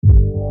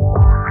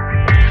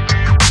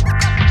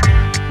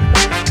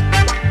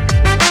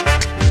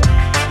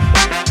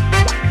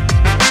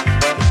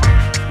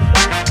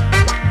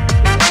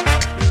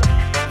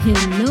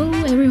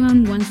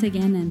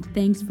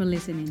thanks for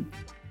listening.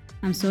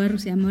 I'm Zoe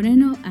Rucia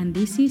Moreno, and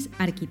this is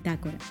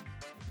Arquitectura,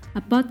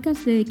 a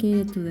podcast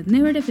dedicated to the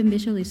narrative in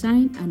visual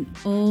design and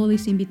all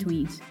its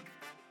in-betweens.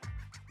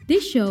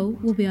 This show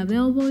will be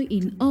available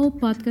in all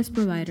podcast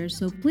providers,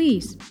 so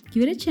please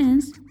give it a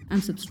chance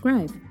and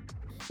subscribe,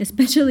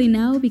 especially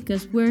now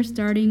because we're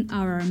starting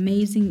our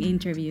amazing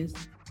interviews,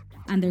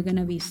 and they're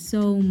gonna be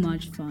so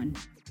much fun.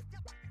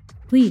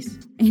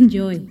 Please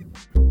enjoy.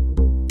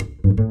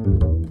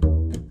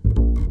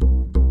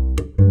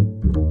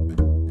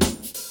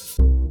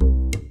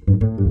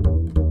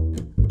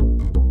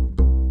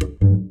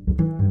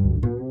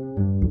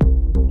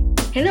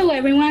 Hello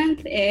everyone,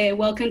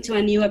 welcome to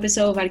a new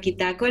episode of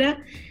Arquitectura.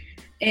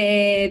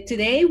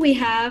 Today we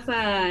have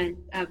a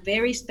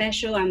very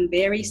special and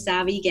very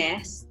savvy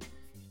guest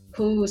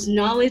whose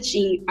knowledge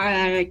in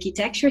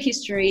architecture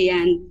history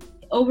and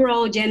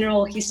overall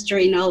general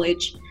history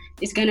knowledge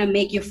is gonna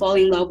make you fall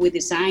in love with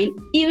design,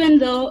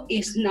 even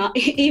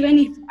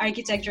if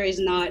architecture is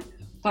not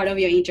part of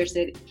your interest.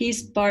 He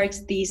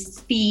sparks this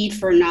speed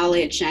for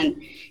knowledge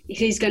and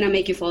he's gonna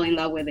make you fall in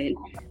love with it.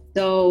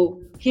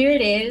 So here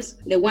it is,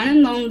 the one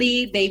and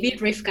only David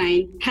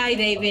Rifkind. Hi,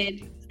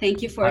 David.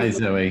 Thank you for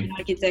Zoe.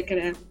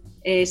 Arquitectura.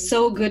 It's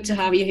so good to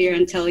have you here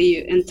and tell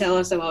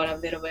us about a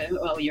little bit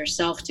about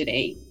yourself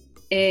today.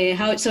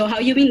 How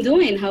you been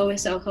doing?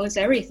 How's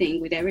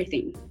everything with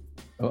everything?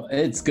 Well,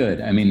 it's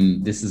good. I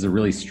mean, this is a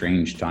really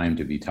strange time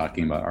to be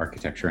talking about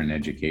architecture and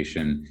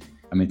education.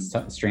 I mean, it's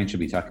strange to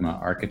be talking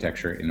about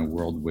architecture in a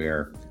world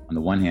where, on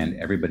the one hand,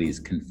 everybody's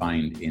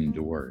confined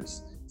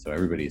indoors. So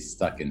everybody's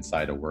stuck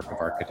inside a work of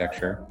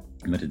architecture.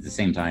 But at the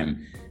same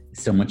time,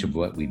 so much of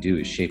what we do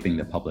is shaping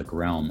the public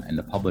realm, and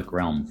the public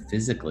realm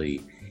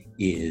physically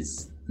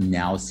is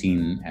now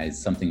seen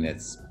as something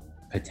that's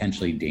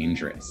potentially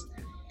dangerous.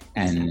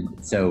 And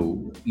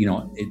so,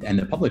 and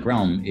the public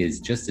realm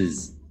is just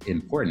as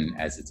important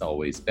as it's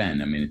always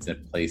been. I mean, it's a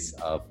place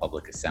of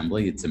public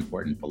assembly. It's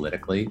important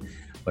politically,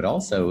 but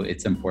also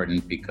it's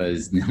important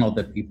because now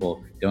that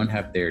people don't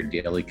have their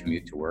daily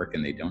commute to work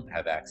and they don't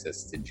have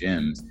access to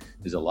gyms,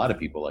 there's a lot of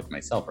people like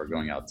myself are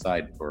going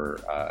outside for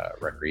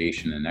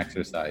recreation and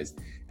exercise.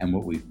 And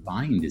what we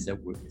find is that,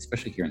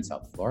 especially here in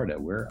South Florida,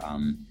 we're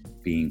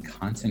being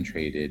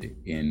concentrated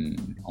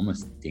in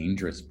almost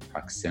dangerous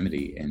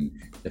proximity in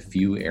the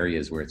few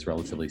areas where it's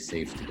relatively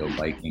safe to go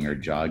biking or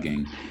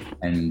jogging.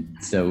 And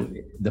so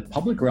the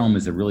public realm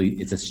is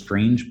it's a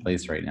strange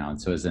place right now. And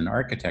so as an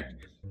architect,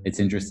 it's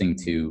interesting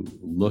to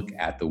look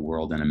at the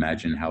world and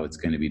imagine how it's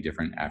going to be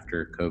different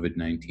after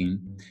COVID-19.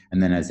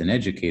 And then as an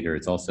educator,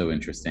 it's also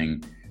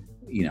interesting.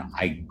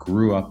 I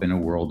grew up in a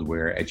world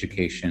where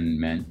education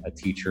meant a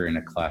teacher in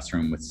a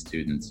classroom with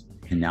students.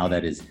 And now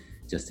that is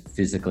just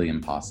physically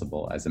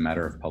impossible as a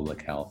matter of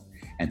public health.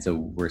 And so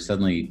we're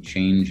suddenly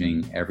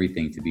changing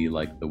everything to be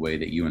like the way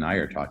that you and I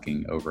are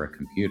talking over a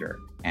computer,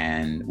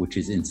 and which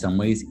is in some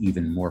ways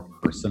even more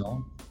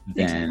personal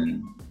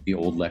than the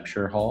old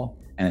lecture hall.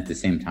 And at the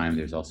same time,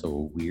 there's also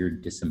a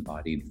weird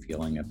disembodied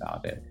feeling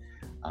about it.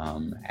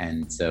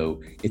 And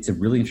so it's a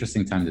really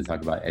interesting time to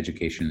talk about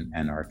education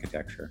and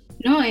architecture.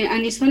 No,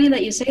 and it's funny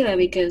that you say that,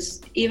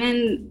 because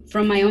even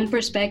from my own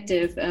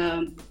perspective,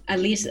 at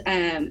least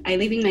I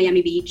live in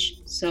Miami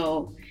Beach.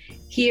 So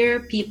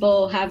here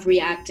people have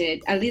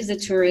reacted, at least the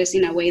tourists,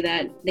 in a way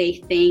that they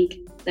think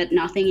that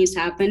nothing is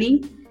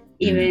happening,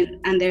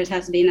 and there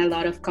has been a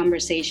lot of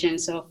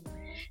conversations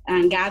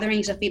and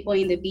gatherings of people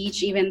in the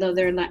beach, even though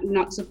they're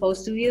not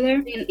supposed to be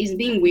there. It's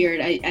been weird.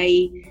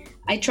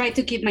 I try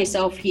to keep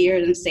myself here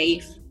and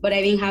safe, but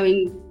I've been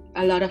having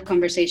a lot of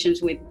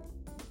conversations with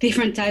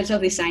different types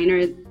of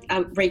designers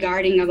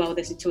regarding about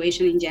the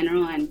situation in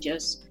general and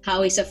just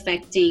how it's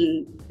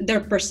affecting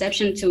their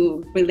perception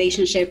to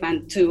relationship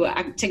and to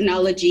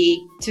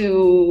technology,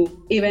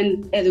 to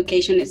even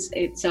education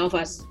itself,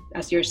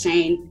 as you're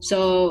saying.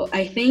 So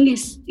I think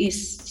it's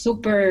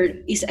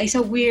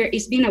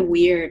been a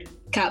weird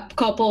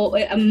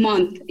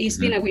month. It's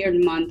been a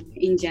weird month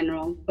in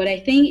general, but I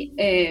think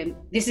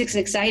this is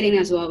exciting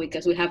as well,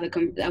 because we have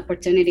the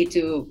opportunity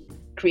to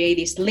create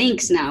these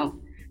links now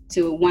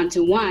to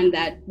one-to-one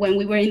that when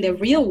we were in the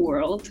real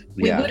world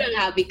we wouldn't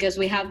have, because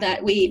we have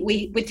that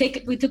we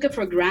took it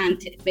for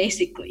granted,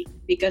 basically,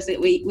 because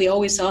we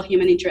always saw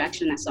human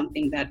interaction as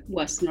something that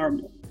was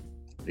normal.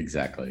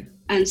 Exactly.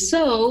 And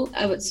so,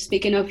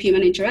 speaking of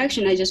human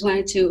interaction, I just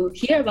wanted to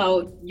hear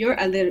about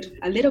a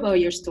little about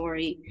your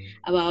story,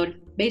 about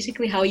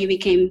basically how you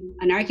became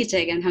an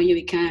architect and how you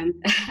became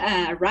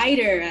a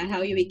writer and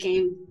how you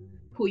became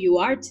who you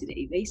are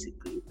today,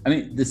 basically. I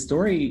mean, the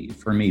story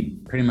for me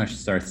pretty much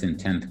starts in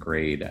 10th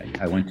grade.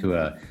 I went to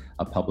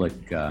a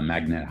public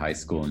magnet high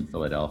school in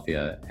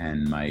Philadelphia,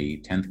 and my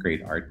 10th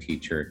grade art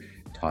teacher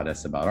taught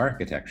us about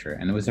architecture.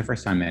 And it was the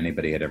first time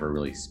anybody had ever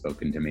really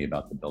spoken to me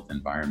about the built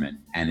environment.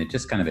 And it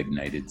just kind of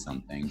ignited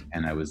something.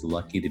 And I was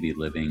lucky to be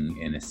living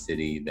in a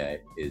city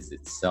that is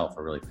itself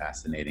a really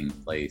fascinating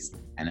place.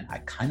 And I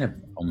kind of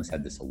almost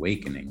had this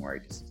awakening where I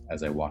just,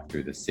 as I walked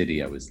through the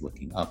city, I was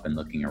looking up and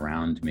looking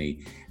around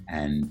me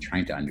and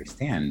trying to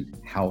understand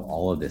how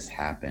all of this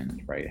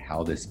happened, right?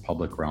 How this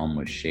public realm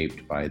was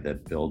shaped by the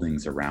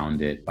buildings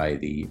around it, by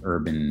the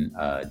urban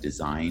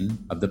design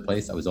of the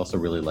place. I was also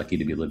really lucky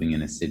to be living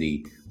in a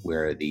city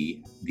where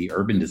the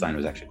urban design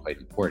was actually quite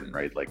important,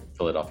 right? Like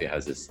Philadelphia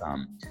has this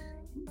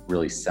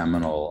really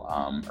seminal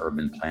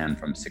urban plan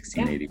from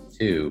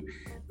 1682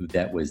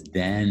 that was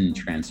then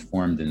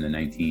transformed in the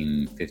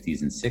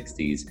 1950s and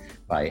 60s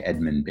by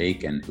Edmund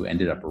Bacon, who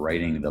ended up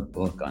writing the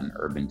book on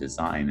urban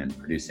design and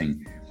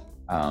producing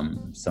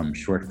some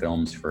short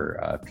films for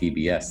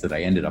PBS that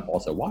I ended up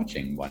also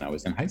watching when I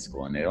was in high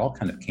school. And it all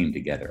kind of came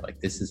together. Like,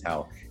 this is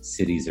how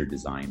cities are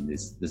designed.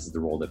 This is the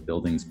role that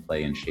buildings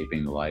play in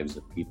shaping the lives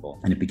of people.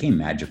 And it became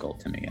magical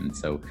to me. And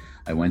so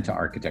I went to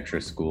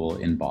architecture school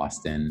in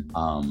Boston,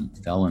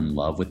 fell in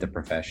love with the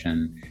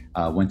profession,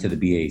 went to the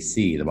BAC,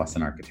 the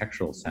Boston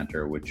Architectural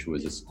Center, which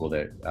was a school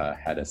that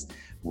had us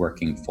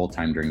working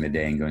full-time during the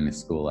day and going to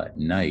school at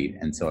night.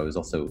 And so I was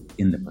also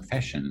in the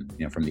profession,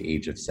 from the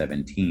age of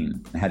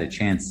 17. I had a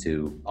chance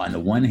to, on the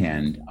one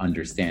hand,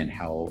 understand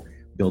how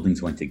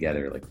buildings went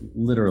together, like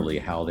literally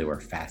how they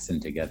were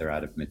fastened together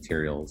out of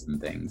materials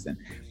and things, and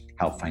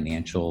how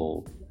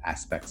financial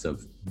aspects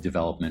of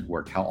development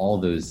work, how all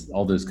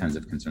those kinds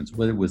of concerns,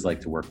 what it was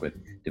like to work with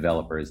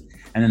developers.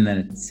 And then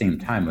at the same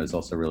time, I was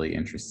also really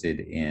interested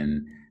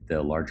in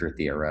the larger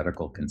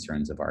theoretical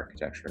concerns of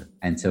architecture.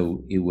 And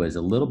so it was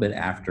a little bit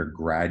after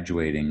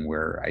graduating,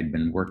 where I'd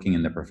been working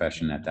in the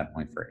profession at that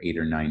point for 8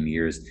 or 9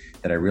 years,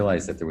 that I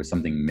realized that there was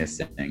something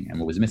missing. And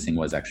what was missing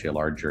was actually a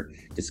larger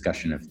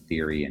discussion of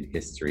theory and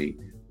history.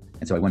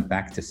 And so I went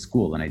back to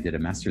school and I did a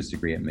master's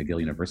degree at McGill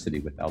University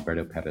with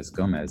Alberto Perez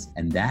Gomez.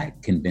 And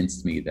that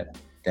convinced me that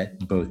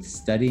both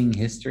studying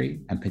history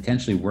and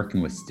potentially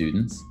working with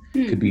students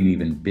could be an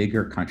even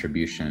bigger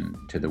contribution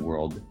to the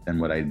world than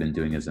what I'd been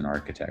doing as an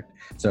architect.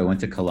 So I went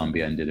to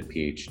Columbia and did a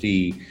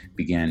PhD,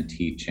 began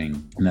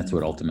teaching, and that's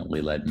what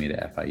ultimately led me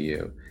to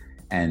FIU.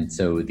 And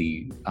so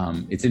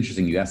it's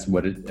interesting, you asked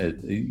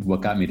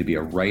what got me to be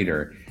a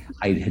writer.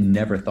 I had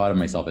never thought of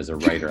myself as a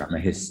writer. I'm a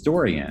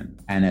historian.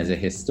 And as a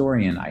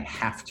historian, I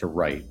have to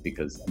write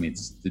because,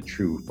 it's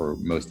true for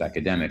most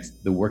academics.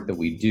 The work that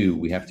we do,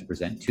 we have to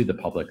present to the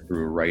public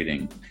through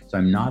writing. So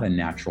I'm not a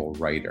natural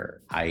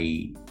writer.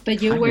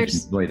 But you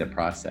enjoy the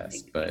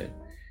process, but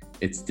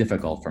it's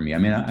difficult for me.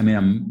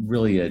 I'm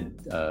really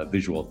a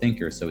visual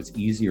thinker, so it's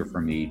easier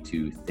for me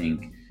to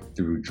think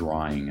through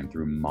drawing and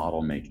through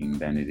model making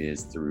than it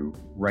is through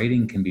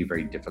writing. Can be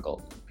very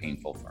difficult and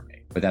painful for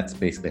me. But that's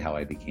basically how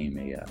I became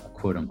a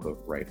quote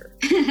unquote writer.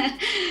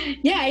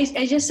 Yeah,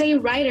 I just say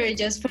writer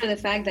just for the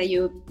fact that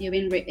you've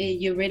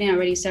written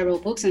already several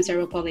books and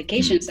several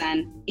publications,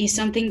 and it's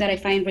something that I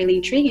find really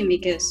intriguing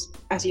because,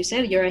 as you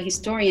said, you're a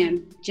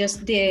historian.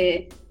 Just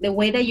the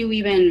way that you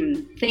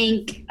even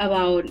think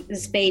about the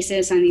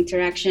spaces and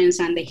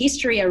interactions and the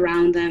history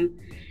around them,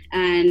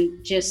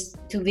 and just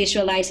to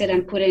visualize it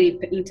and put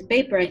it into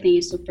paper, I think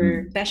is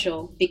super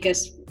special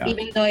because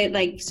even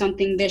though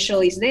something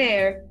visual is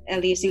there, at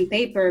least in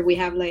paper, we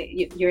have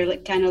you're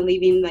kind of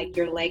leaving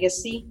your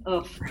legacy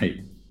of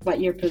what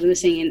you're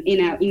producing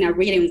in a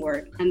written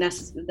work, and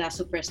that's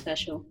super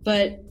special.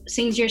 But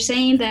since you're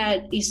saying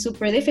that it's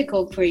super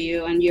difficult for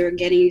you and you're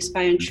getting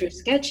inspired through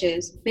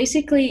sketches,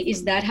 basically,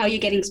 is that how you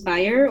get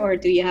inspired, or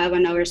do you have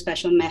another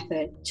special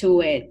method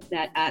to it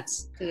that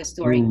adds to the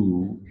story?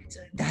 Ooh,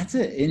 that's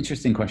an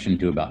interesting question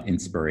too about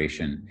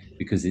inspiration,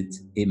 because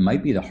it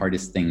might be the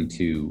hardest thing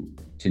to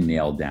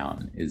nail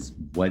down. Is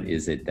what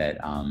is it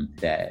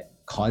that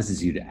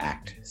causes you to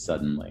act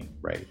suddenly,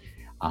 right?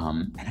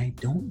 And I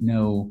don't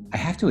know, I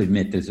have to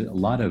admit there's a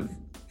lot of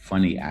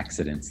funny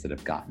accidents that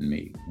have gotten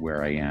me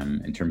where I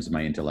am in terms of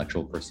my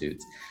intellectual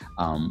pursuits.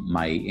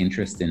 My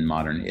interest in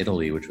modern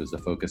Italy, which was the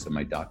focus of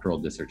my doctoral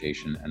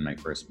dissertation and my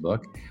first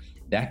book,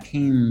 that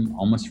came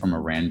almost from a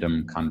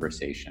random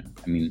conversation.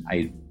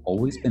 I'd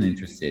always been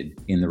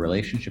interested in the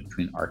relationship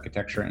between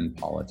architecture and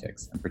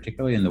politics, and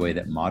particularly in the way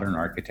that modern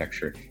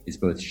architecture is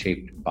both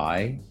shaped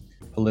by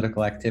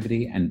political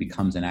activity and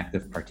becomes an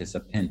active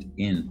participant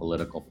in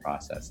political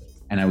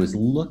processes. And I was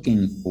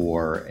looking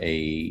for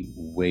a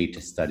way to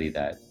study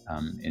that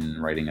in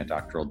writing a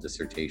doctoral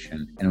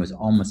dissertation. And it was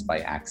almost by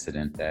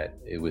accident that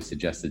it was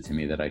suggested to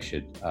me that I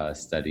should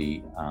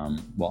study,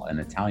 an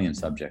Italian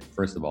subject,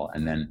 first of all,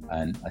 and then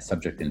a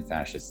subject in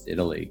fascist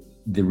Italy.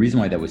 The reason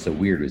why that was so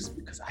weird was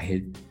because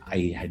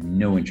I had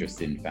no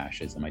interest in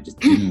fascism. I just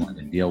didn't want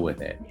to deal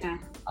with it. Yeah.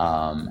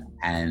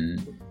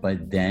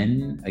 But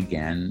then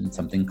again,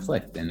 something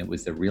clicked, and it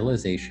was the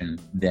realization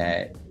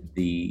that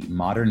the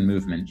modern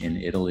movement in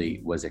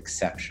Italy was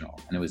exceptional.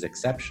 And it was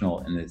exceptional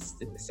in the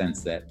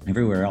sense that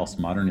everywhere else,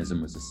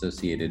 modernism was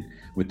associated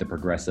with the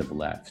progressive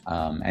left.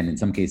 And in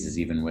some cases,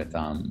 even with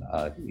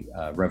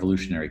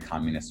revolutionary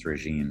communist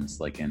regimes,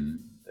 like in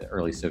the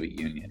early Soviet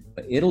Union.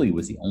 But Italy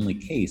was the only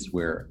case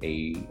where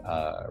a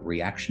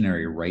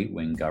reactionary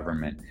right-wing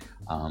government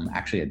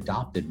actually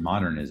adopted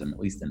modernism, at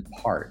least in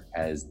part,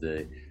 as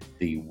the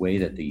way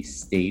that the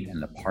state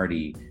and the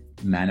party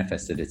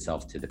manifested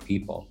itself to the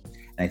people.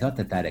 And I thought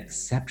that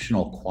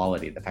exceptional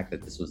quality, the fact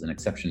that this was an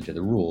exception to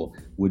the rule,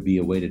 would be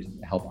a way to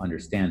help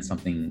understand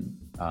something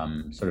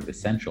sort of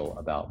essential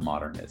about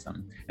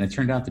modernism. And it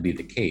turned out to be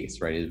the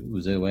case, right? It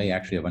was a way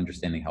actually of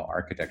understanding how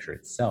architecture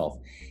itself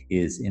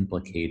is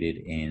implicated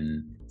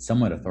in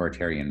somewhat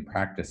authoritarian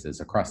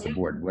practices across the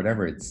board,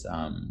 whatever its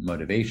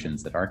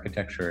motivations, that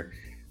architecture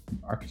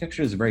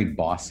is very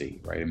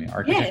bossy, right? I mean,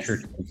 architecture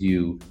tells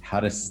you how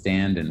to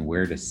stand and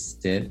where to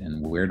sit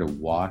and where to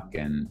walk,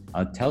 and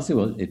tells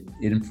you, it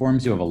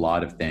informs you of a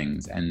lot of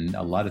things, and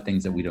a lot of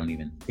things that we don't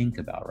even think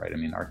about, right? I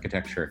mean,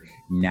 architecture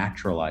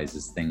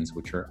naturalizes things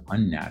which are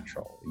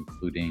unnatural,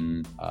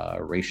 including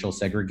racial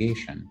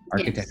segregation.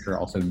 Architecture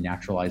also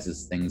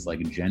naturalizes things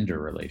like gender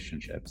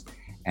relationships.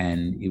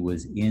 And it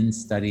was in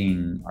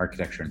studying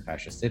architecture in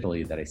fascist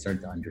Italy that I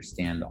started to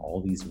understand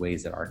all these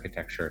ways that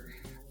architecture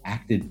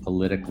acted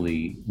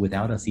politically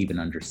without us even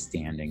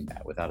understanding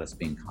that, without us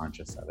being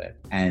conscious of it.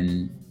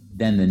 And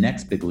then the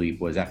next big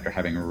leap was, after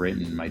having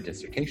written my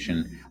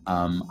dissertation,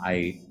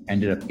 I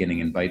ended up getting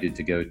invited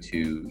to go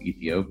to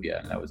Ethiopia.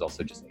 And that was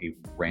also just a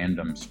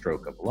random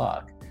stroke of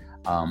luck.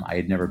 I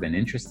had never been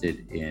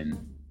interested in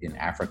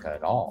Africa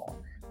at all,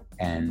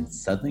 and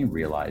suddenly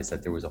realized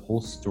that there was a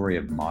whole story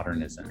of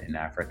modernism in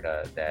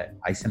Africa that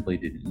I simply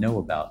didn't know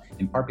about,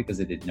 in part because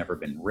it had never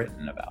been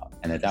written about,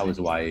 and that was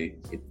why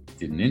it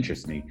didn't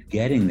interest me.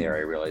 Getting there,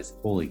 I realized,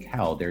 holy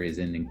cow, there is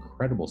an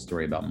incredible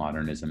story about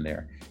modernism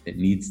there that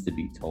needs to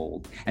be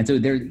told. And so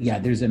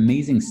there's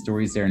amazing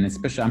stories there, and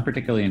especially I'm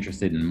particularly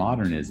interested in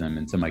modernism,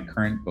 and so my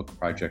current book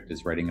project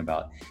is writing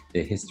about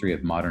the history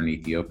of modern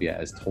Ethiopia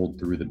as told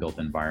through the built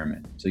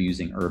environment. So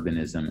using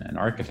urbanism and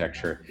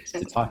architecture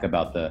to talk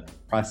about the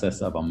process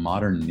of a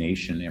modern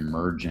nation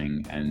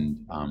emerging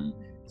and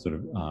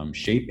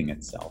shaping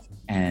itself.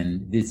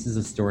 And this is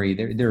a story,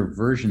 there are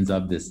versions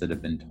of this that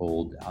have been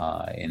told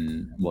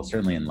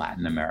certainly in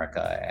Latin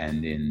America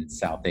and in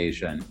South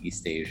Asia and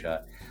East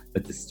Asia,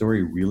 but the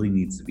story really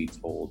needs to be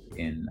told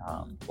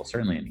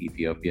certainly in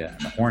Ethiopia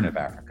and the Horn of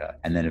Africa.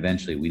 And then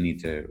eventually we need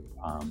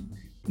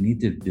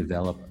to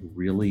develop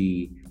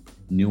really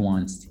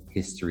nuanced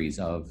histories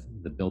of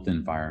the built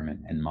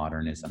environment and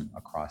modernism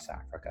across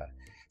Africa.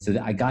 So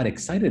I got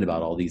excited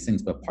about all these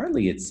things, but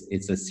partly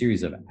it's a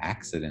series of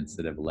accidents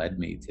that have led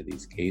me to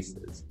these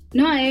cases.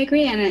 No, I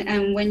agree.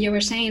 And when you were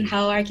saying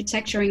how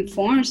architecture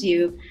informs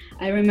you,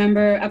 I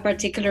remember a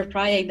particular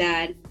project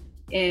that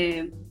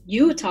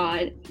you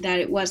taught, that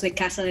it was the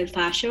Casa del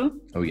Fascio.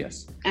 Oh,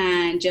 yes.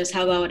 And just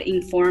how about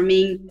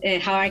informing,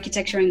 how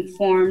architecture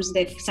informs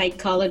the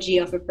psychology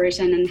of a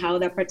person, and how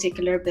that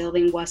particular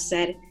building was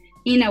set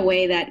in a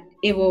way that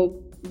it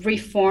will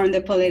reform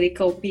the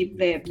political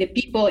the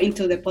people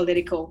into the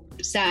political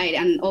side.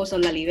 And also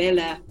La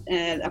Libela,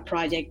 a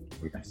project.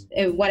 Yes.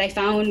 What I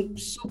found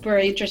super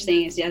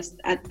interesting is just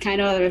at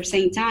kind of the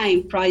same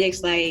time,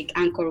 projects like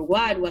Angkor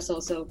Wat was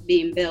also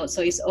being built.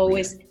 So it's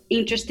always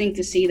interesting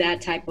to see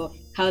that type of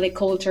how the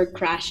culture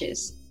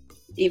crashes,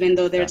 even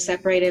though they're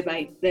separated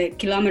by the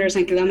kilometers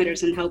and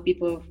kilometers, and how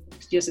people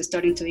just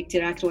starting to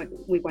interact with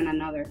one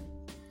another.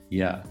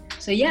 Yeah.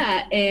 So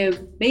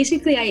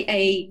basically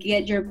I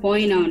get your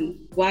point on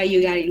why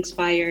you got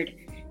inspired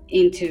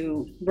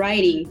into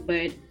writing,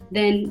 but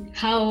then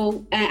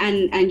how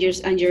and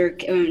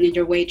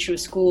your way through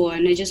school.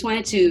 And I just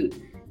wanted to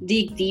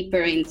dig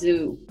deeper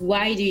into,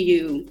 why do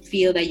you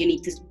feel that you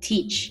need to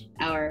teach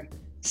or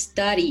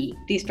study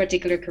this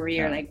particular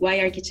career? Like, why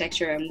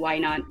architecture, and why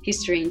not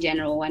history in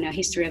general? Why not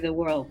history of the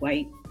world?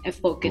 Why a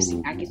focus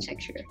in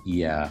architecture?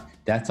 Yeah,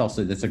 that's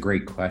a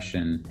great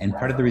question. And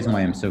part of the reason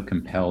why I'm so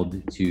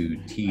compelled to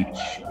teach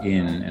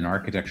in an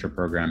architecture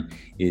program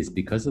is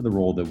because of the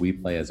role that we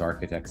play as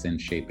architects in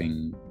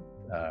shaping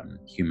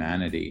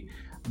humanity.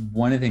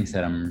 One of the things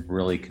that I'm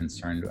really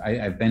concerned,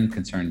 I've been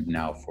concerned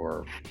now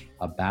for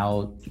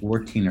about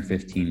 14 or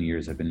 15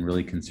 years. I've been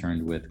really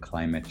concerned with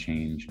climate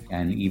change.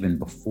 And even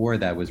before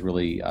that was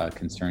really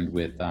concerned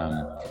with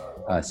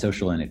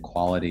social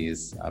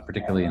inequalities,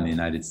 particularly in the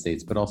United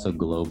States, but also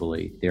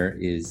globally. There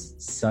is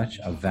such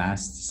a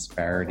vast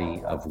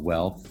disparity of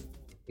wealth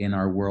in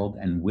our world.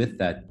 And with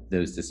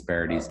those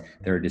disparities,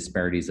 there are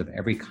disparities of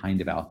every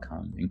kind of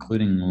outcome,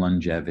 including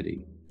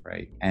longevity.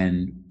 Right.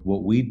 And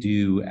what we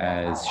do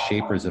as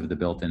shapers of the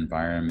built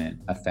environment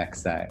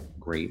affects that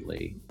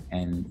greatly.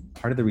 And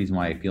part of the reason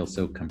why I feel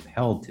so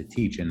compelled to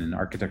teach in an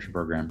architecture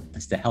program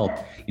is to help,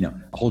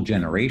 a whole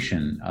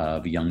generation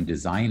of young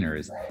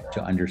designers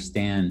to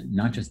understand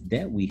not just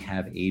that we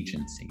have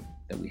agency,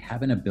 that we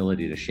have an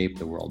ability to shape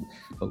the world,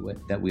 but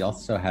that we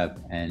also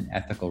have an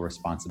ethical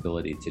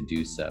responsibility to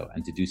do so,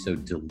 and to do so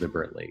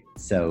deliberately.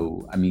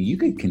 So, you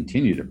could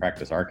continue to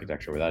practice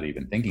architecture without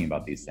even thinking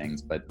about these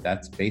things, but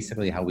that's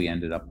basically how we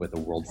ended up with a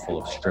world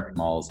full of strip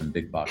malls and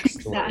big box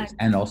stores,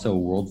 and also a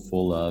world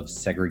full of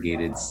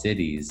segregated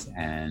cities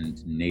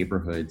and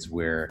neighborhoods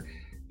where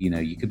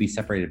you could be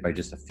separated by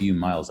just a few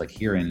miles. Like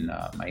here in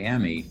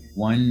Miami,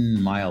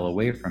 1 mile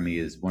away from me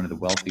is one of the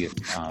wealthiest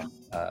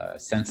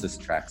census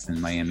tracts in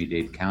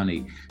Miami-Dade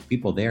County.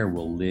 People there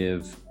will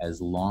live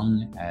as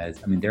long as,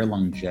 their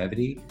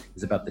longevity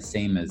is about the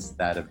same as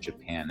that of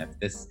Japan. If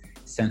this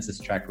census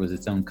tract was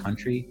its own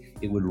country,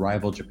 it would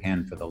rival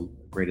Japan for the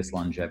greatest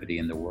longevity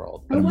in the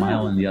world. But a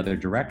mile in the other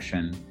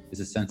direction is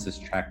a census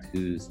tract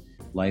whose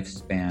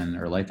lifespan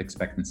or life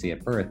expectancy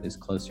at birth is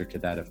closer to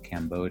that of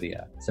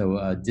Cambodia. So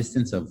a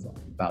distance of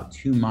about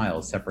 2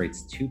 miles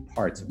separates two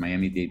parts of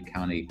Miami-Dade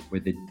County, where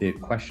the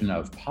question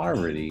of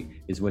poverty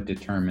is what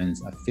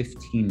determines a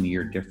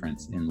 15-year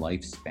difference in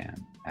lifespan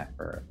at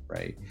birth,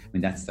 right?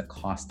 That's the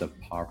cost of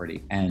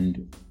poverty.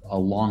 And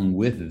along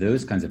with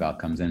those kinds of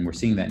outcomes, and we're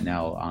seeing that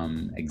now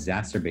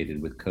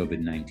exacerbated with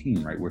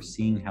COVID-19, right? We're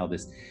seeing how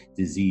this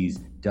disease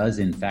does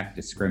in fact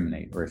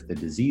discriminate, or if the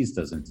disease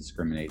doesn't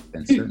discriminate,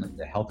 then certainly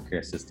the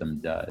healthcare system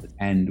does.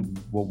 And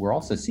what we're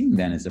also seeing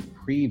then is a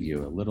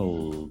preview, a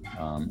little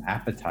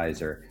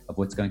appetizer of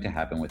what's going to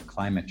happen with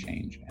climate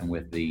change and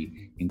with the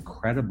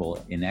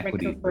incredible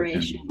inequity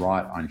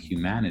brought on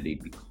humanity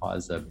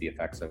because of the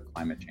effects of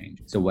climate change.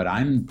 So what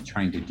I'm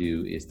trying to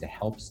do is to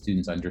help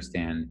students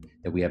understand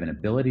that we have an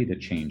ability to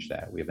change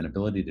that. We have an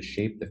ability to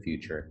shape the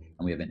future,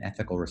 and we have an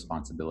ethical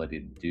responsibility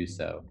to do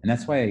so. And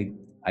that's why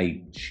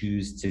I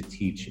choose to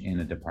teach in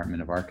a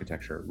department of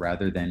architecture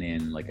rather than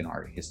in like an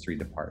art history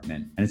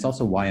department. And it's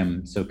also why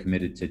I'm so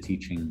committed to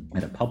teaching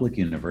at a public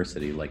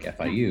university like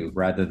FIU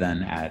rather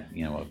than at,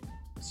 a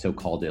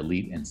so-called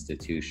elite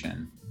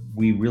institution.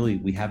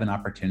 We have an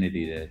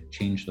opportunity to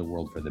change the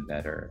world for the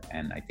better,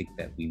 and I think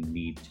that we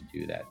need to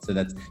do that. So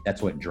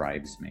that's what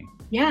drives me.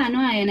 Yeah, no,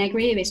 and I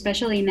agree,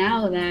 especially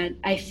now that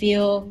I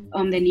feel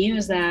on the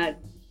news that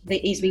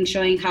it's been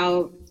showing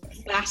how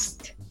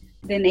fast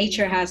the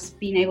nature has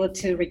been able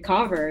to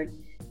recover.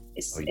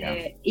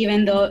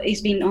 Even though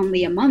it's been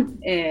only a month,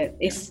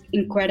 it's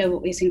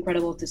incredible. It's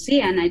incredible to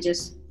see, and I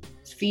just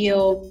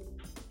feel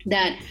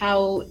that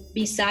how,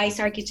 besides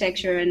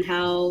architecture and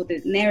how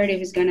the narrative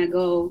is gonna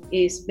go,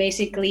 is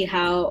basically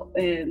how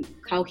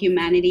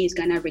humanity is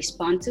gonna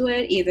respond to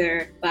it.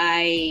 Either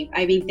by,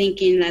 I've been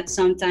thinking that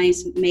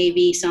sometimes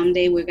maybe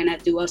someday we're gonna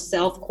do a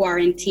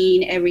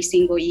self-quarantine every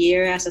single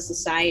year as a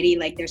society.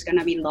 Like there's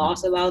gonna be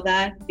laws about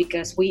that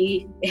because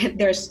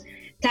there's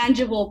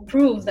tangible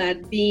proof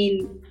that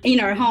being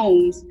in our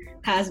homes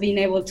has been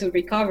able to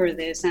recover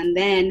this, and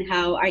then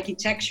how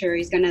architecture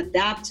is going to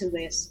adapt to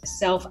this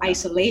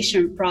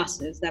self-isolation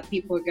process that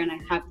people are going to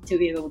have to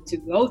be able to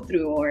go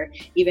through, or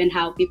even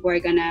how people are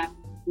going to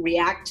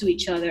react to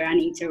each other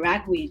and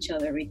interact with each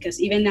other,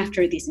 because even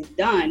after this is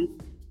done,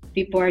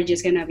 people are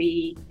just going to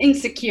be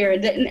insecure.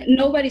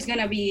 Nobody's going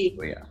to be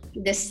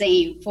the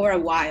same for a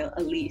while,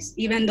 at least,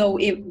 even though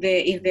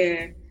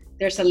if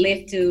there's a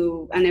lift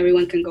to and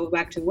everyone can go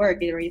back to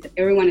work,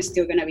 everyone is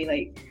still going to be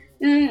like,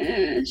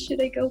 should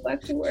I go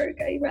back to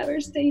work? I'd rather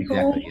stay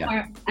home.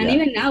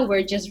 Even now,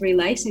 we're just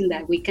realizing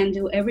that we can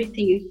do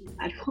everything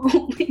at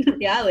home in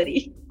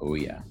reality. Oh,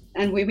 yeah.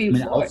 And we've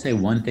been I'll say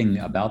one thing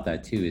about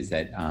that, too, is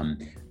that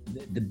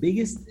the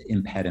biggest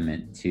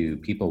impediment to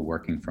people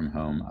working from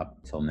home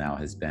up till now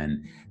has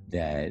been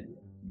that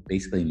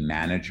basically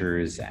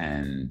managers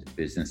and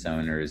business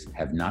owners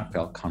have not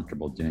felt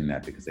comfortable doing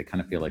that because they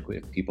kind of feel like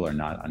if people are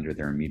not under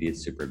their immediate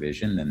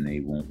supervision, then they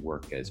won't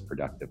work as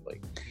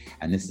productively.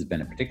 And this has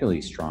been a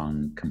particularly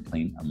strong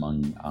complaint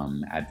among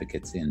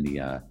advocates in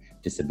the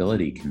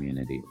disability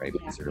community, right?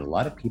 Because there are a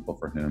lot of people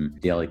for whom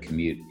daily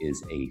commute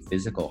is a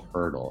physical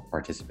hurdle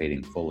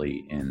participating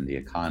fully in the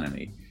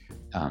economy.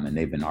 And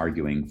they've been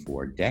arguing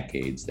for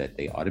decades that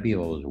they ought to be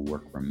able to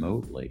work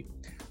remotely.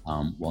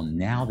 Well,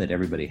 now that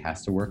everybody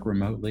has to work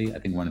remotely, I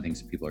think one of the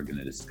things that people are going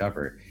to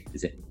discover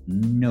is that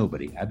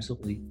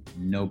absolutely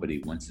nobody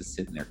wants to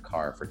sit in their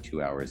car for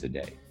 2 hours a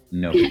day.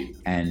 Nobody.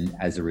 And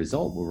as a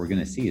result, what we're going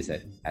to see is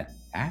that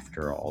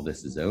after all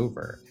this is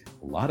over,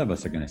 a lot of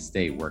us are going to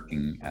stay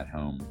working at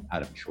home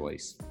out of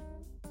choice.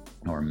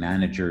 Our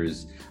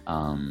managers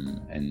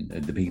and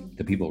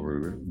the people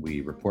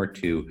we report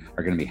to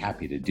are going to be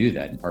happy to do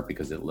that, in part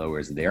because it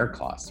lowers their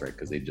costs, right?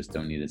 Because they just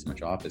don't need as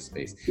much office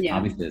space. Yeah.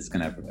 Obviously, it's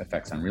going to have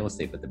effects on real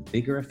estate, but the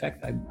bigger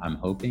effect I'm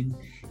hoping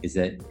is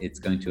that it's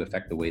going to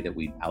affect the way that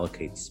we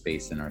allocate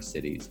space in our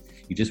cities.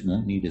 You just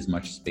won't need as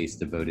much space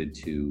devoted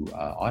to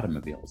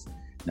automobiles.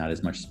 Not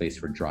as much space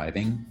for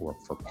driving or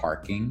for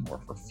parking or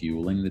for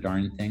fueling the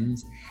darn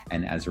things.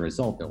 And as a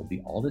result, there will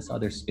be all this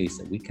other space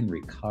that we can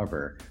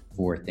recover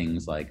for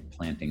things like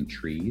planting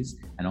trees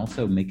and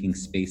also making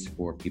space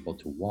for people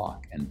to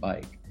walk and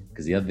bike.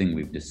 Because the other thing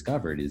we've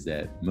discovered is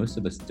that most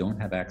of us don't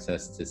have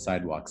access to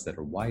sidewalks that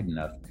are wide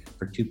enough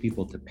for two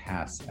people to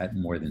pass at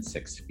more than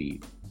 6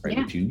 feet, right?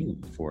 Yeah. Which you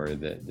need for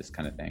this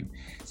kind of thing.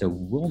 So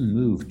we'll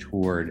move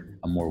toward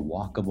a more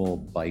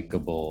walkable,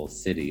 bikeable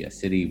city, a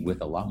city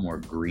with a lot more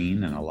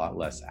green and a lot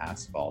less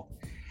asphalt.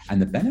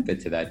 And the benefit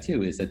to that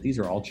too is that these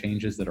are all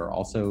changes that are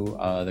also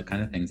the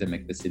kind of things that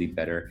make the city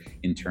better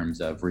in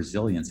terms of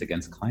resilience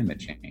against climate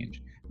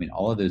change. I mean,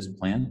 all of those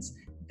plants,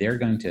 they're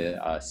going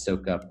to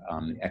soak up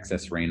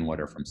excess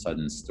rainwater from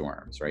sudden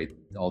storms, right?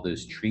 All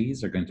those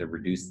trees are going to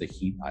reduce the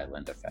heat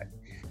island effect.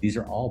 These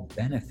are all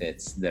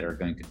benefits that are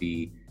going to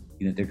be,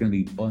 they're going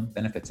to be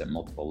benefits at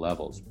multiple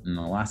levels. And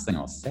the last thing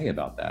I'll say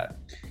about that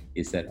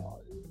is that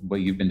what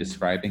you've been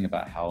describing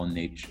about how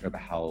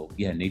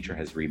nature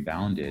has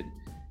rebounded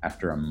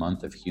after a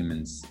month of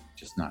humans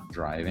just not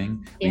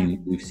driving. I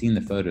mean, we've seen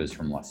the photos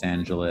from Los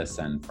Angeles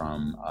and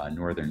from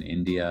northern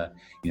India,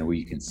 where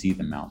you can see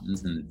the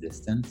mountains in the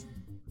distance.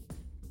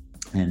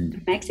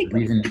 And Mexico.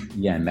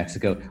 In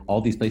Mexico,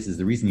 all these places,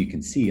 the reason you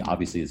can see,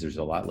 obviously, is there's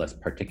a lot less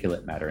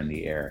particulate matter in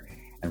the air.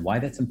 And why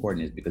that's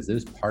important is because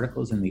those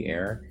particles in the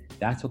air,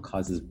 that's what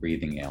causes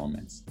breathing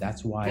ailments.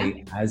 That's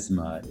why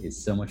asthma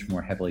is so much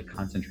more heavily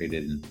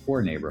concentrated in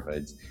poor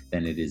neighborhoods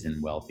than it is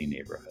in wealthy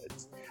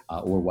neighborhoods.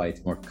 Or why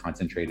it's more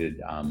concentrated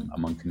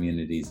among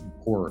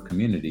poorer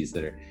communities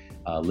that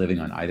are living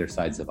on either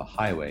sides of a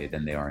highway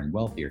than they are in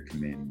wealthier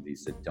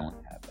communities that don't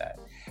have that.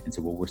 And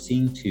so what we're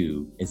seeing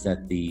too is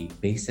that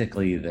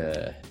basically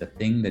the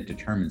thing that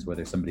determines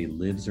whether somebody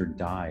lives or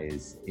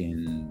dies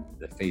in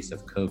the face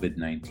of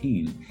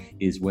COVID-19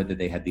 is whether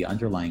they had the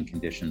underlying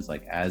conditions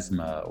like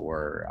asthma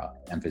or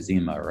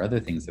emphysema or other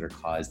things that are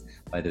caused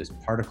by those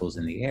particles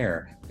in the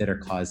air that are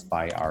caused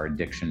by our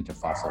addiction to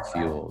fossil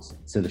fuels.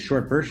 So the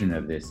short version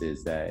of this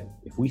is that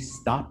if we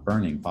stop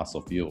burning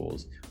fossil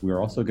fuels, we are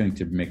also going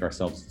to make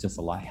ourselves just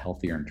a lot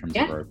healthier in terms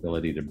of our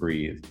ability to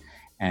breathe.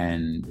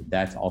 And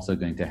that's also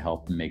going to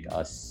help make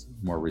us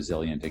more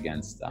resilient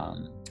against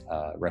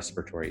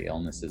respiratory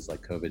illnesses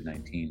like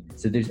COVID-19.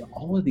 So there's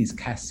all of these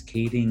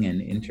cascading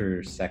and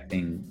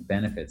intersecting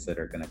benefits that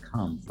are going to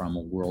come from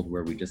a world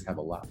where we just have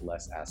a lot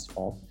less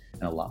asphalt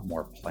and a lot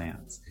more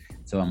plants.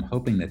 So I'm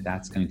hoping that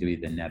that's going to be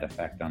the net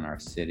effect on our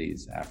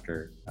cities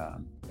after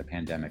the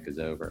pandemic is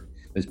over.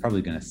 It's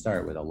probably going to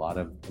start with a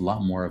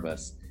lot more of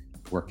us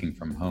working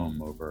from home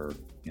over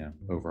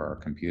our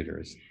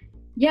computers.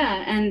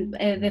 Yeah, and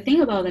the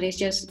thing about it is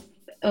just,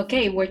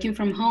 working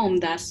from home,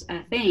 that's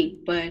a thing.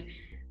 But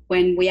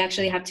when we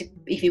actually have to,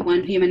 if you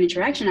want human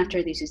interaction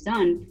after this is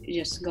done,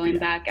 just going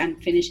back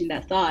and finishing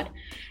that thought,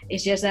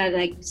 it's just that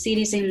like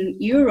cities in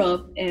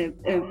Europe,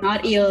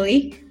 not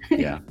Italy,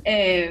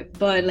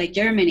 but like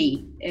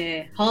Germany,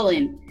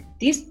 Holland,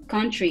 these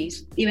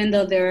countries, even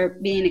though they're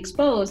being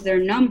exposed, their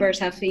numbers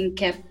have been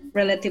kept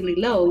relatively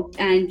low,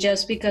 and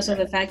just because of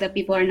the fact that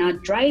people are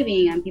not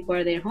driving and people are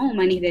at their home,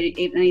 and if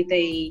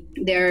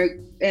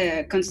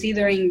they're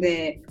considering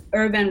the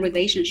urban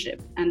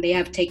relationship, and they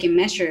have taken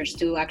measures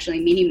to actually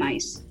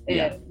minimize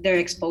their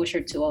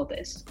exposure to all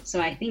this. So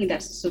I think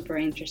that's super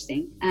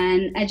interesting,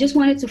 and I just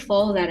wanted to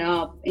follow that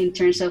up in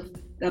terms of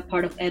the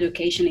part of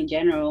education in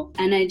general,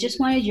 and I just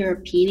wanted your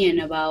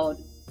opinion about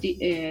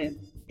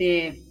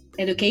the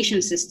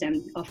education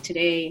system of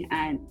today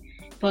and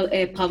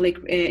public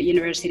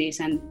universities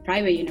and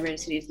private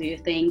universities. Do you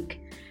think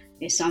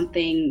is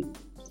something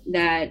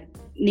that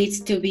needs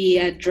to be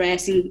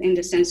addressed in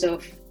the sense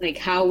of like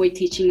how we're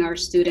teaching our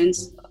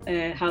students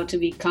how to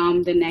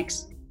become the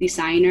next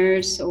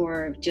designers,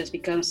 or just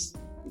become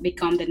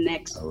the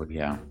next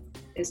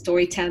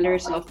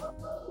storytellers of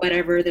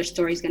whatever their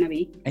story is going to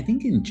be? I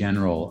think in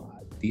general,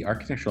 the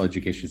architectural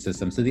education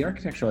system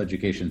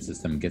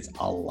gets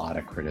a lot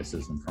of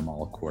criticism from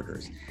all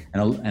quarters,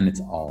 and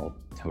it's all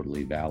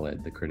totally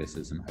valid, the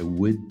criticism. I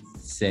would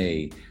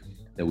say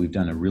that we've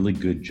done a really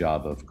good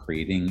job of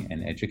creating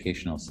an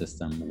educational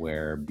system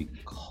where,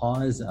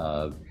 because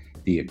of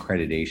the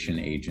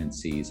accreditation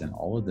agencies and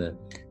all of the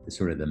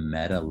sort of the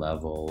meta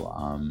level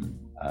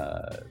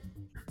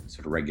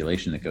sort of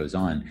regulation that goes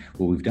on,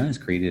 what we've done is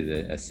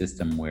created a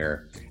system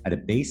where at a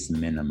base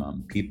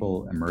minimum,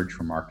 people emerge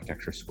from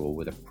architecture school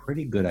with a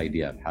pretty good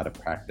idea of how to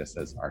practice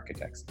as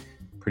architects,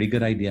 pretty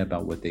good idea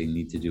about what they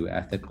need to do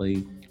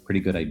ethically,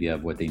 pretty good idea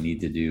of what they need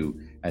to do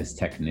as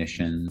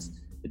technicians,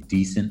 a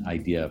decent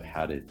idea of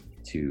how to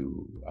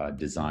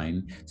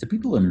design. So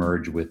people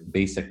emerge with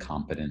basic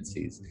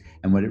competencies.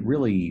 And what it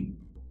really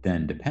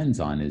then depends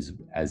on is,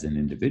 as an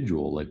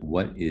individual, like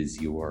what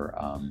is your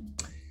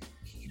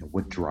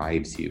what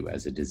drives you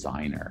as a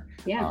designer?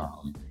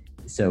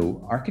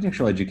 So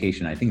architectural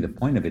education, I think the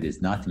point of it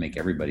is not to make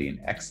everybody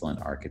an excellent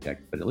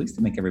architect, but at least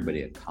to make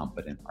everybody a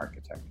competent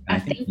architect. And I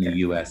think in the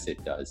US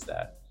it does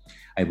that.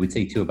 I would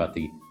say too about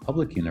the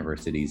public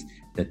universities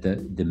that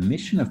the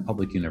mission of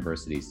public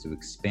universities to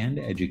expand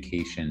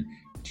education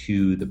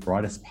to the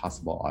broadest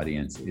possible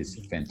audience is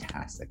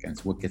fantastic. And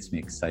it's what gets me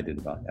excited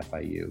about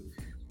FIU.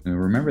 And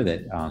remember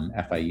that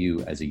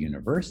FIU as a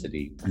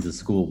university is a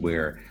school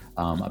where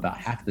about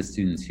half the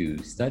students who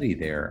study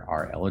there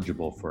are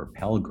eligible for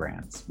Pell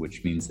Grants,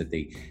 which means that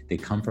they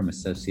come from a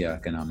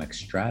socioeconomic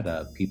strata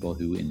of people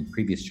who in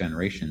previous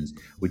generations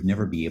would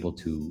never be able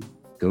to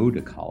go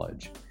to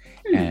college.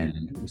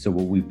 And so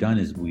what we've done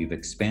is we've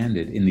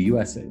expanded, in the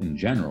US in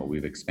general,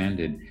 we've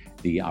expanded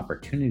the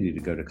opportunity to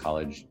go to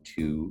college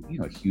to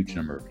a huge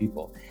number of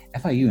people.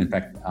 FIU, in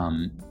fact,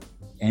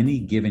 any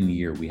given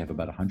year, we have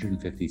about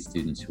 150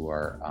 students who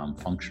are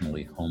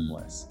functionally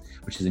homeless,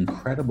 which is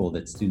incredible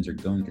that students are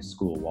going to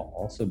school while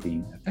also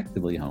being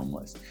effectively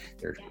homeless.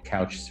 They're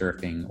couch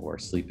surfing or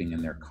sleeping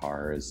in their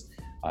cars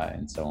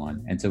and so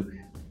on. And so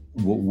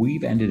what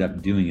we've ended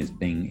up doing is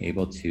being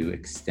able to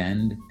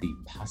extend the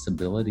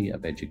possibility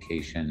of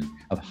education,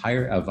 of a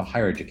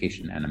higher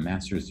education and a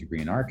master's degree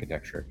in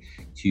architecture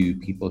to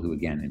people who,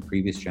 again, in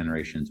previous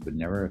generations would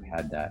never have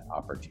had that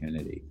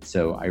opportunity.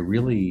 So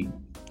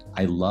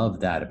I love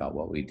that about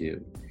what we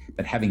do.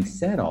 But having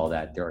said all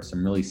that, there are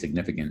some really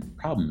significant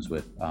problems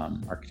with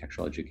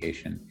architectural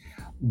education.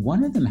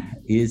 One of them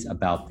is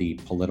about the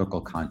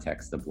political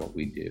context of what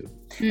we do.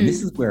 And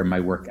this is where my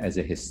work as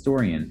a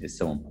historian is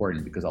so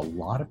important, because a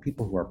lot of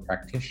people who are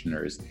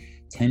practitioners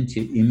tend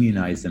to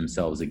immunize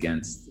themselves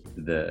against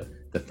the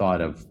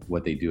thought of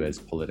what they do as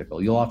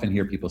political. You'll often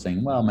hear people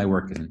saying, well, my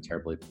work isn't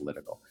terribly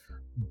political.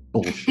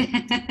 Bullshit.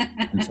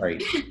 I'm sorry.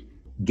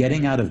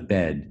 Getting out of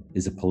bed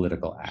is a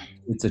political act.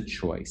 It's a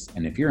choice.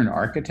 And if you're an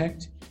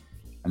architect,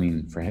 I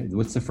mean,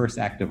 what's the first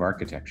act of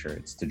architecture?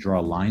 It's to draw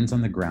lines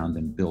on the ground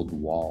and build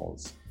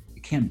walls.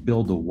 You can't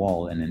build a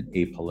wall in an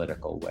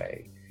apolitical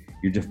way.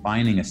 You're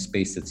defining a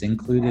space that's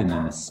included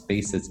and a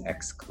space that's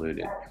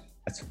excluded.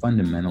 That's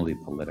fundamentally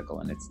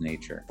political in its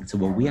nature. And so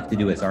what we have to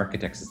do as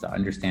architects is to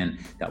understand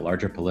that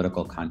larger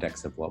political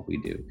context of what we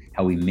do,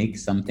 how we make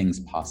some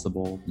things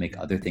possible, make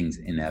other things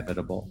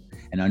inevitable,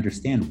 and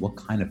understand what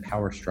kind of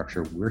power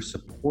structure we're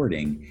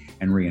supporting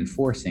and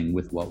reinforcing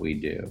with what we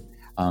do.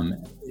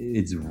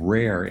 It's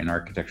rare in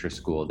architecture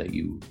school that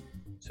you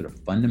sort of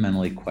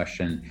fundamentally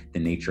question the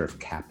nature of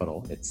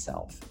capital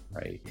itself,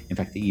 right? In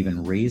fact, to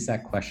even raise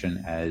that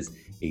question as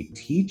a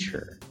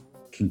teacher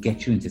can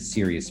get you into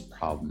serious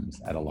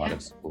problems at a lot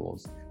of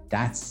schools.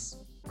 That's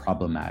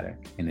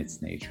problematic in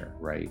its nature,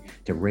 right?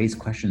 To raise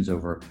questions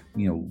over,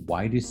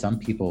 why do some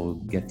people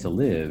get to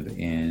live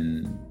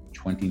in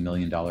 $20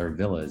 million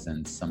villas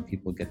and some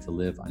people get to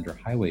live under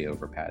highway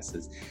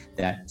overpasses?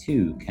 That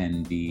too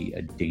can be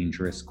a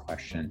dangerous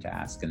question to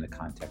ask in the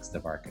context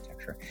of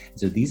architecture.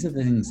 So these are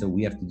the things that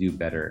we have to do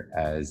better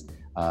as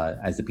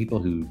the people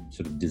who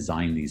sort of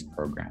design these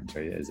programs,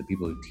 right? As the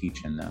people who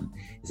teach in them,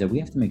 is that we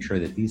have to make sure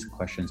that these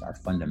questions are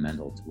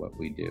fundamental to what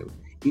we do.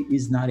 It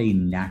is not a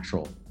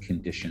natural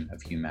condition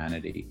of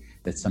humanity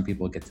that some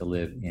people get to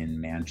live in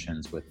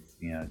mansions with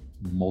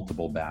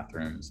multiple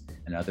bathrooms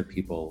and other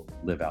people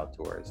live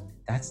outdoors.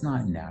 That's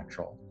not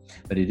natural,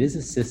 but it is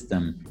a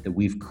system that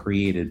we've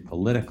created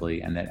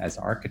politically and that as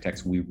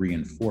architects we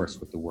reinforce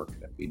with the work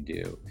that we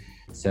do.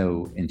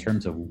 So in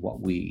terms of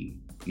what we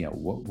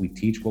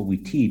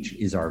teach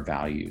is our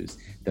values,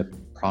 the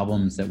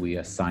problems that we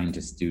assign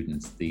to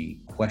students, the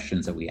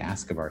questions that we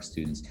ask of our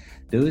students,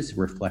 those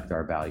reflect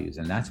our values.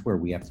 And that's where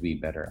we have to be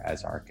better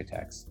as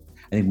architects.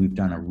 I think we've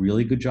done a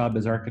really good job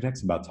as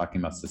architects about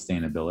talking about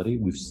sustainability.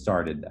 We've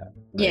started that.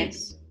 Right?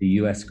 Yes. The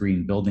U.S.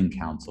 Green Building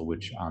Council,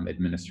 which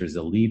administers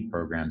the LEED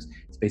programs,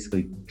 it's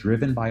basically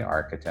driven by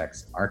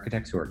architects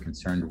who are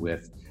concerned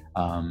with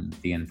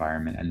the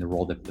environment and the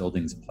role that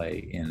buildings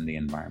play in the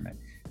environment.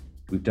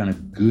 We've done a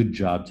good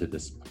job to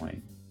this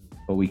point,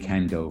 but we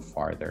can go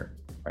farther,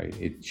 right?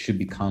 It should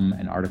become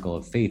an article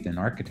of faith in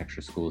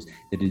architecture schools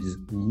that it is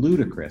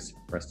ludicrous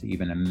for us to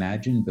even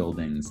imagine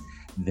buildings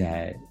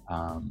that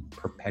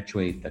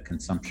perpetuate the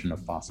consumption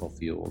of fossil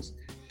fuels,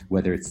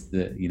 whether it's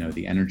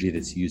the energy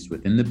that's used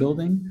within the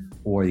building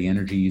or the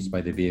energy used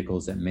by the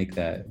vehicles that make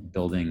that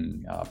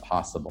building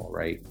possible,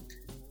 right?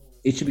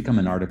 It should become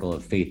an article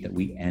of faith that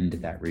we end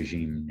that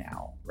regime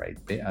now, right?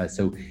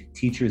 So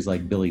teachers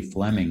like Billy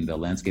Fleming, the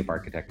landscape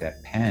architect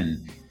at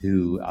Penn,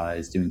 who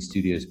is doing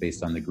studios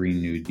based on the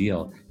Green New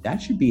Deal, that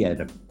should be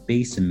at a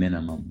base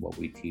minimum what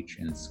we teach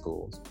in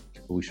schools.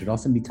 But we should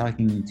also be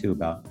talking too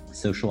about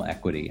social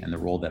equity and the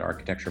role that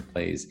architecture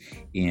plays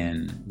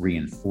in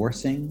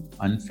reinforcing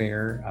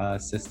unfair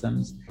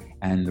systems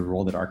and the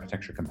role that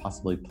architecture can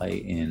possibly play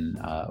in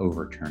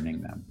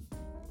overturning them.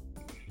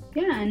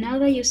 Yeah, and now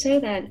that you say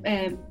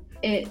that,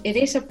 it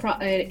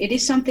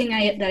is something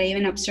that I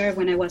even observed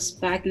when I was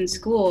back in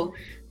school,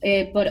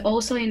 but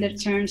also in the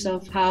terms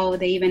of how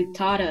they even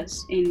taught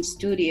us in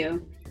studio,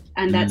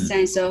 and that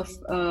sense of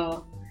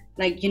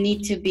you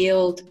need to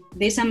build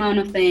this amount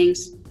of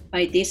things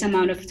by this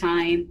amount of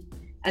time,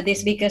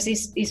 because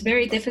it's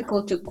very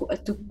difficult to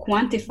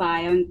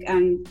quantify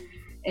and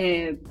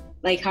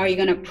how are you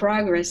going to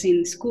progress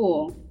in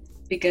school,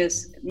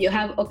 because you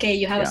have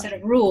a set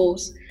of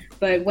rules.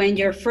 But when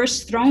you're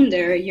first thrown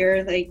there,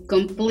 you're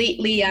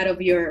completely out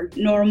of your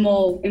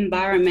normal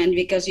environment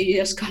because you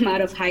just come out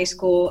of high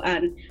school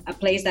and a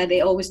place that they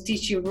always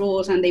teach you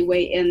rules and they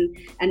wait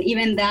and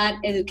even that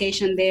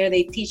education there,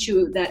 they teach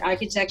you that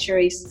architecture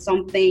is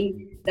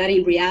something that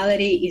in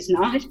reality is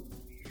not.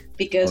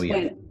 Because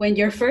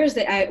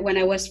when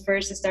I was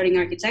first starting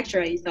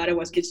architecture, I thought I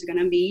was just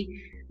gonna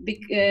be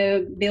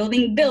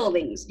building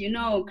buildings,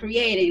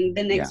 creating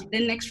the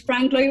next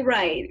Frank Lloyd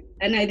Wright,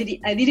 and I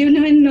didn't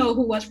even know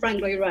who was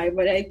Frank Lloyd Wright,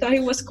 but I thought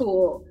it was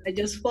cool. I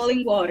just fall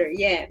in water,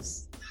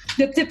 yes.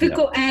 the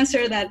typical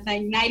answer that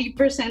like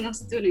 90% of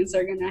students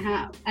are gonna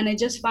have. And I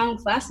just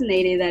found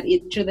fascinating that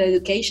through the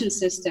education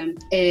system,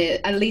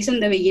 at least in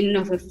the beginning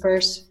of the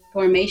first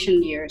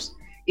formation years,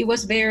 it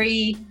was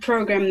very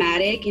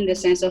programmatic in the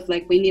sense of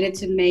like we needed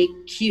to make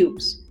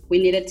cubes, we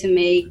needed to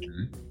make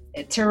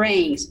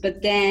terrains.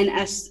 But then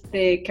as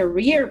the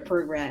career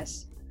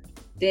progressed,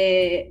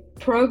 the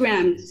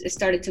programs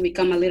started to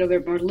become a little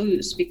bit more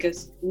loose,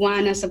 because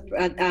one, as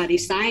a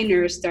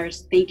designer,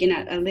 starts thinking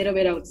a little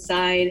bit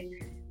outside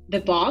the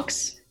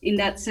box in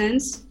that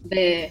sense.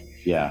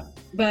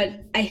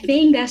 But I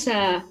think that's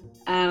a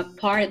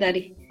part that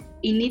it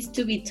needs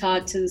to be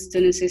taught to the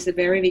students since the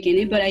very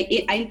beginning. But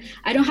I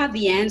don't have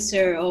the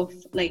answer of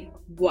like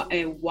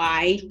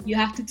why you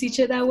have to teach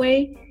it that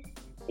way.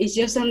 It's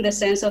just in the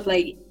sense of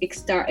like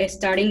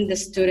starting the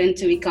student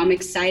to become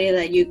excited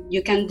that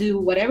you can do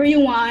whatever you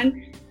want,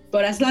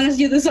 but as long as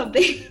you do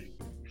something,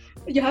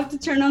 you have to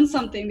turn on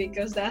something,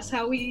 because that's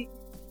how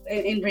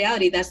in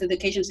reality, that's the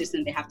education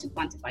system. They have to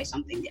quantify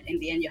something. In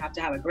the end, you have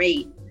to have a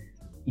grade.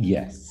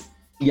 Yes.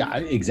 Yeah,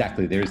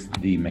 exactly. There's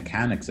the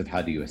mechanics of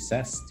how do you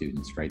assess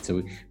students, right?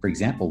 So, for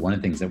example, one of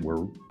the things that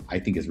I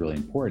think is really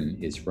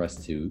important is for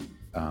us to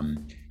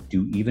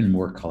do even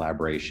more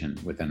collaboration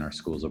within our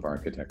schools of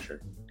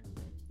architecture.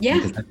 Yeah.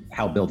 Because that's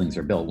how buildings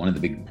are built. One of the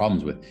big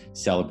problems with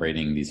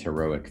celebrating these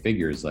heroic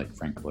figures like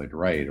Frank Lloyd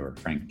Wright or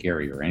Frank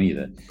Gehry or any of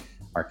the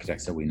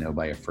architects that we know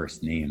by a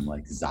first name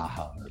like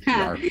Zaha or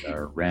Piarza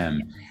or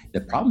Rem, the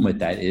problem with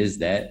that is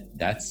that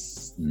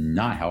that's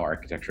not how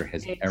architecture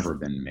has ever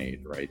been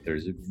made, right?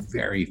 There's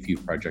very few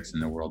projects in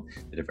the world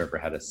that have ever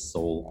had a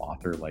sole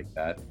author like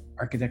that.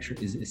 Architecture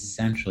is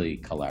essentially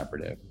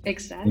collaborative.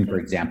 Exactly. For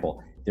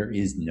example, there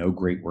is no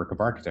great work of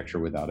architecture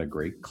without a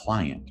great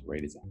client,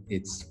 right?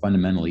 It's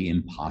fundamentally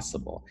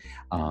impossible.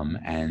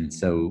 And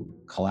so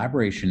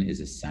collaboration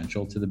is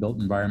essential to the built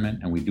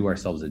environment, and we do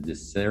ourselves a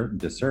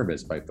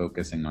disservice by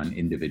focusing on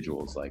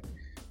individuals like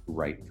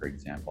Wright, for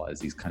example, as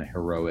these kind of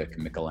heroic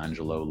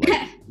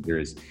Michelangelo-like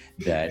figures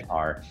that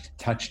are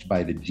touched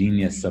by the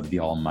genius of the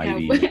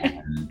Almighty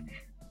and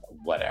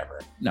whatever.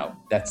 No,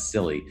 that's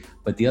silly.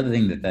 But the other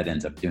thing that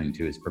ends up doing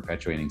too is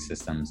perpetuating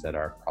systems that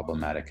are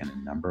problematic in a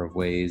number of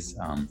ways,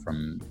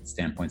 from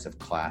standpoints of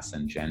class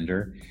and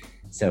gender.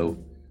 So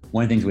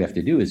one of the things we have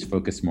to do is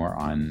focus more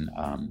on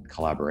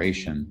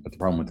collaboration. But the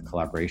problem with the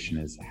collaboration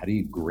is, how do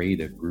you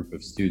grade a group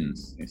of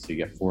students? So you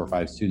get 4 or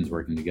 5 students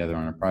working together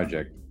on a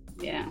project.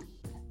 Yeah.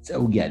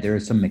 So yeah, there are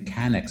some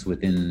mechanics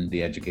within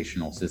the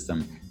educational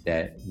system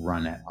that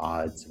run at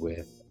odds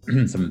with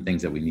some of the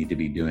things that we need to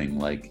be doing,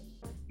 like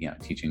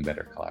teaching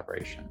better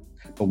collaboration.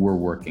 But we're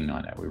working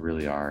on it. We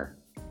really are.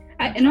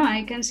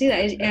 I can see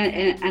that,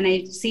 and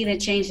I see the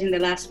change in the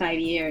last 5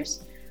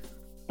 years.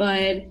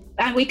 But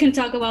we can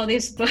talk about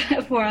this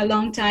for a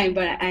long time.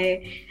 But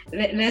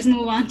let's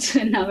move on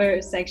to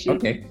another section.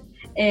 Okay.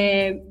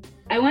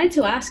 I wanted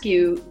to ask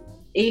you,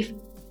 if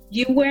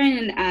you were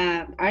an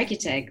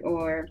architect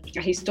or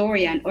a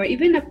historian or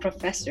even a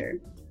professor,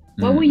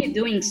 what were you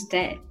doing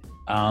instead?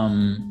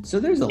 So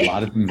there's a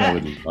lot of things I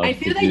would love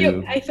to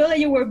do. I feel that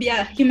you would be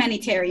a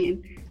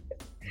humanitarian.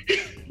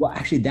 Well,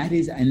 actually,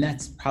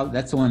 that's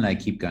the one I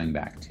keep going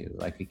back to.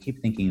 Like, I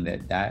keep thinking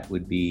that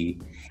would be,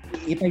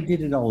 if I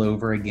did it all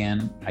over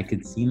again, I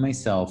could see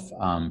myself,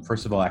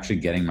 first of all, actually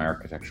getting my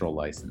architectural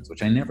license,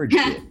 which I never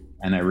did,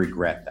 and I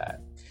regret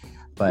that.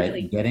 But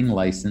really? Getting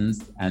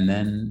licensed and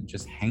then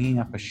just hanging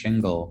up a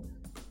shingle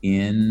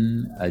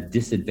in a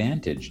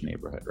disadvantaged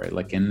neighborhood, right?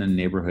 Like in a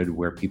neighborhood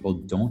where people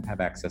don't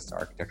have access to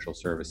architectural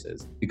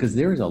services, because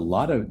there are a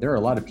lot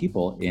of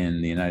people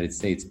in the United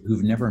States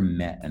who've never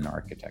met an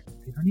architect.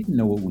 They don't even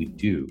know what we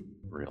do,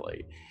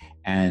 really.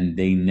 And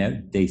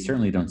they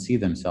certainly don't see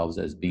themselves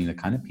as being the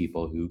kind of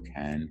people who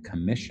can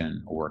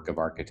commission a work of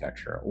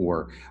architecture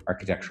or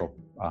architectural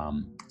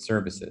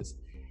services.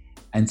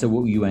 And so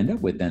what you end up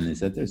with then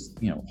is that there's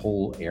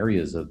whole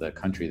areas of the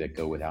country that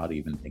go without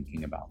even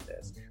thinking about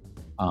this.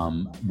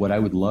 What I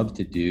would love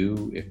to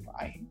do if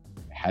I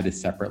had a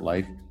separate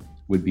life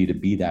would be to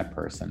be that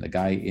person, the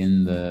guy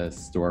in the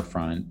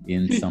storefront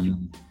in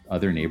some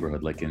other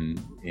neighborhood, like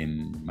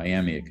in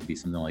Miami, it could be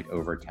something like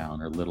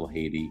Overtown or Little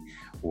Haiti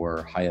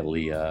or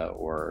Hialeah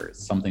or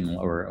something,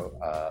 or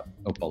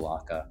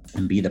Opa-lawka,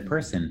 and be the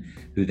person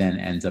who then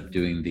ends up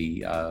doing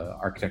the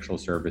architectural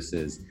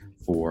services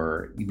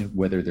for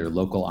whether they're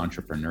local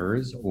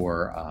entrepreneurs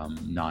or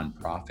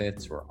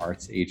nonprofits or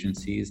arts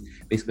agencies,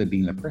 basically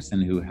being the person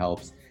who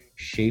helps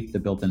shape the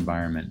built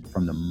environment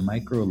from the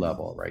micro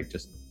level, right?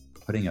 Just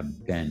putting a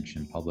bench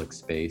in public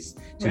space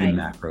to the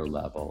macro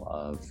level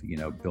of,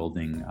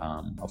 building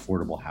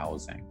affordable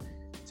housing.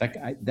 So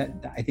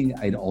I think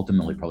I'd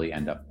ultimately probably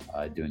end up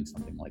doing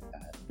something like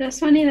that. That's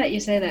funny that you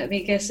say that,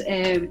 because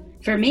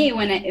for me,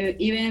 when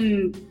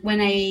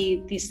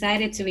I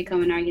decided to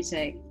become an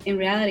architect, in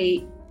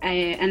reality,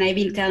 and I've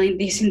been telling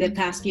this in the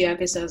past few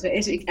episodes, and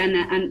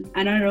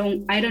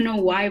I don't know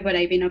why, but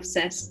I've been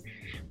obsessed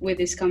with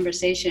this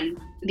conversation,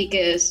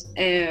 because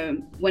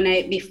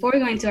before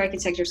going to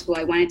architecture school,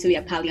 I wanted to be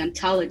a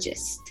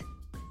paleontologist.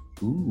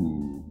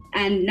 Ooh.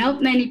 And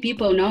not many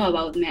people know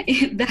about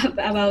me,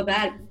 about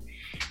that,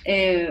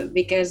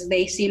 because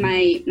they see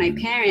my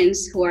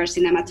parents who are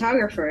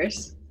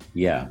cinematographers.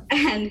 Yeah.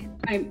 And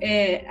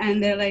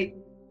they're like,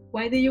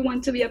 why do you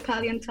want to be a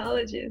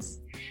paleontologist?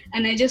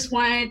 And I just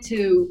wanted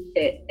to,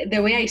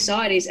 the way I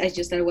saw it is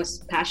I was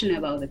passionate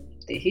about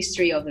the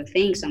history of the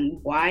things and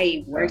why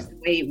it works the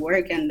way it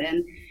works. And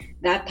then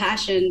that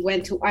passion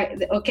went to,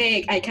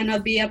 okay, I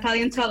cannot be a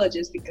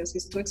paleontologist because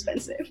it's too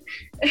expensive.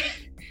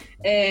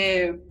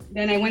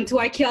 Then I went to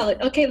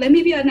archaeology. Okay, let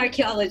me be an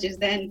archaeologist.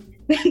 Then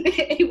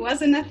it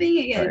wasn't a thing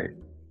again. Right.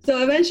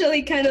 So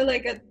eventually, kind of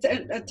like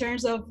a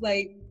terms of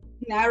like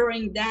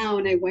narrowing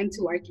down, I went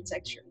to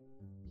architecture.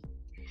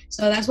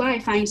 So that's what I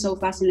find so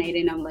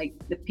fascinating of like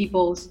the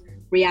people's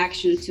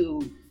reaction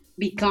to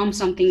become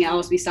something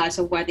else besides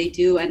of what they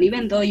do. And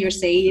even though you're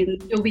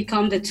saying you'll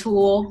become the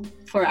tool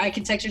for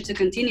architecture to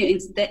continue,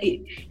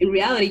 in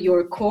reality,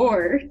 your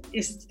core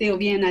is still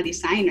being a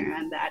designer,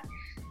 and that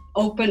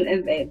open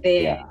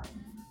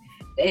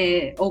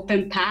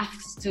open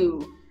paths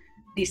to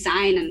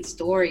design and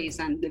stories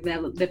and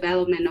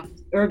development of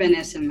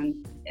urbanism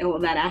and all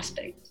that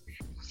aspect.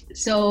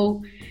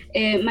 So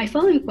my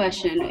following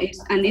question is,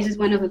 and this is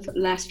one of the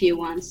last few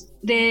ones,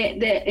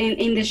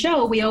 in the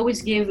show we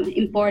always give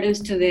importance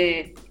to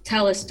the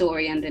tell a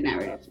story and the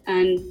narrative,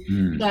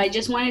 and so I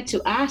just wanted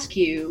to ask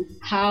you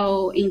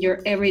how in your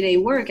everyday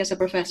work as a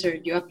professor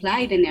you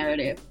apply the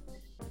narrative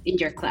in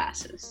your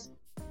classes,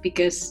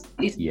 because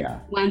it's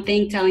one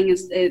thing telling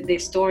us the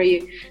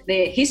story,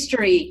 the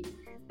history,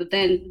 but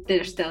then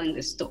there's telling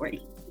the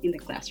story in the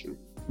classroom.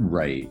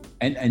 Right.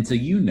 And so,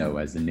 you know,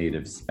 as a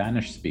native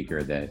Spanish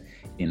speaker, that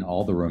in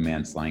all the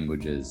Romance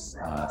languages,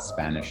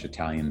 Spanish,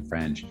 Italian,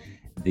 French,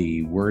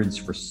 the words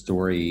for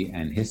story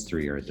and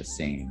history are the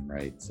same,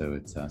 right? So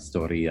it's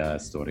storia.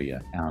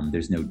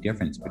 There's no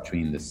difference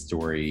between the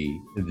story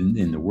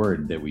in the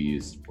word that we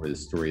use for the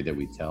story that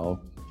we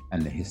tell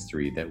and the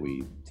history that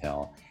we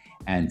tell.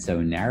 And so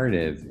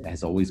narrative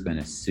has always been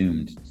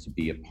assumed to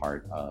be a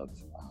part of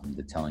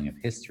the telling of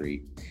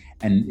history.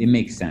 And it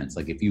makes sense.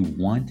 Like if you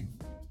want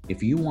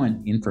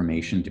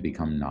information to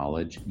become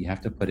knowledge, you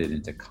have to put it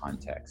into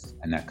context.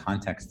 And that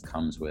context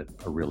comes with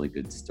a really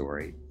good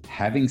story.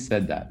 Having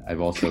said that, I've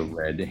also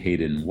read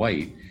Hayden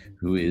White,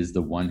 who is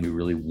the one who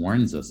really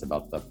warns us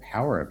about the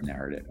power of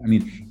narrative. I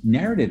mean,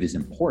 narrative is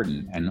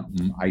important, and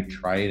I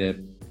try to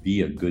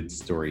be a good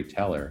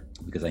storyteller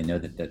because I know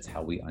that that's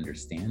how we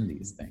understand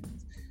these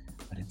things.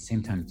 But at the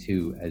same time,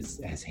 too,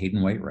 as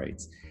Hayden White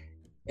writes,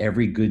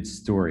 every good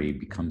story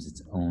becomes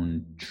its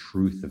own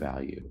truth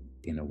value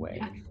in a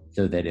way.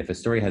 So that if a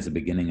story has a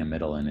beginning, a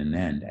middle, and an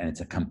end, and it's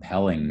a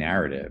compelling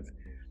narrative,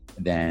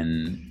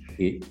 then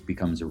it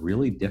becomes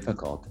really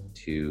difficult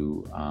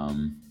to,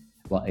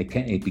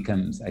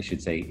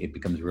 it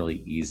becomes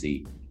really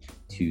easy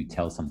to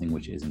tell something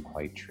which isn't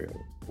quite true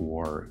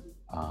or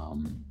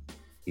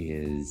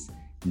is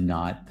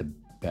not the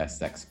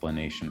best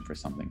explanation for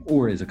something,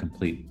 or is a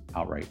complete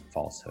outright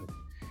falsehood.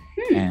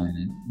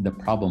 And the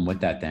problem with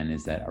that then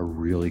is that a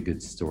really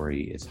good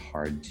story is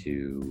hard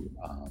to,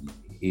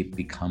 it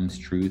becomes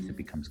truth, it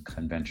becomes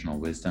conventional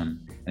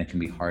wisdom, and it can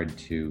be hard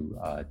to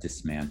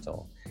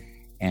dismantle.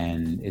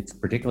 And it's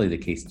particularly the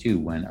case too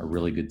when a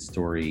really good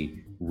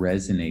story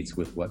resonates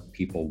with what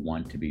people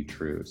want to be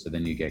true. So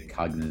then you get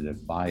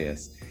cognitive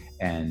bias,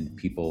 and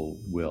people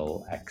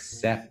will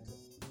accept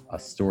a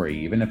story,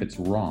 even if it's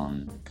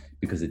wrong,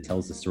 because it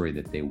tells the story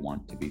that they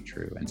want to be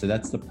true. And so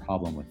that's the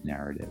problem with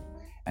narrative.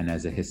 And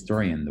as a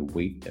historian, the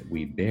weight that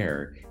we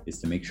bear is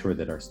to make sure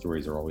that our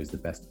stories are always the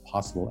best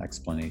possible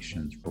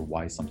explanations for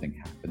why something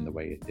happened the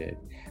way it did.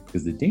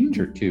 Because the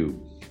danger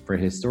too, for a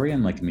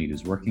historian like me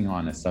who's working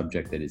on a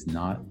subject that is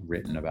not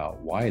written about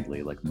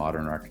widely, like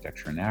modern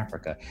architecture in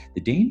Africa,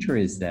 the danger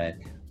is that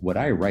what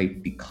I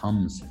write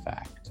becomes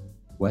fact,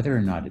 whether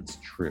or not it's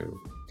true.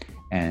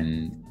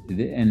 And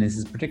this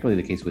is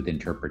particularly the case with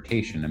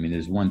interpretation. I mean,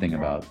 there's one thing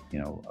about,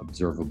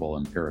 observable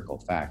empirical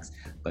facts,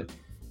 but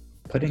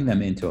putting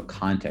them into a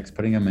context,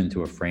 putting them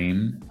into a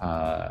frame,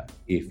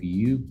 if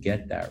you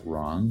get that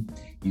wrong,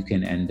 you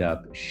can end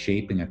up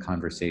shaping a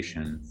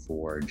conversation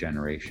for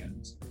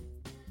generations.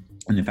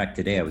 And in fact,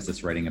 today I was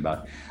just writing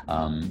about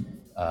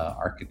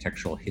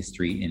architectural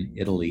history in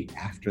Italy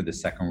after the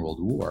Second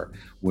World War,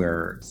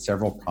 where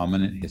several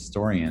prominent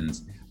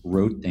historians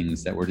wrote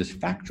things that were just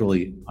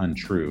factually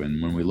untrue.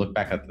 And when we look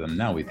back at them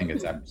now, we think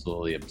it's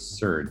absolutely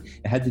absurd.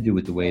 It had to do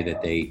with the way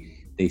that they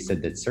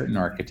said that certain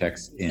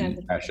architects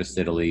in fascist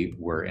Italy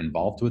were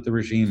involved with the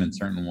regime and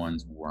certain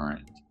ones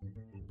weren't.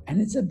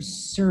 And it's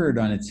absurd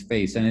on its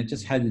face. And it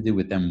just had to do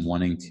with them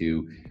wanting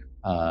to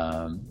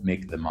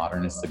make the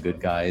modernists the good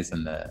guys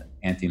and the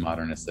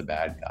anti-modernists the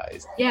bad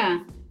guys. Yeah.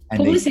 And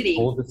publicity. They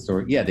told the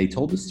story. Yeah, they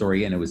told the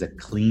story, and it was a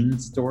clean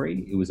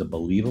story. It was a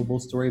believable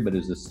story, but it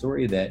was a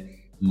story that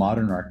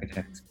modern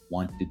architects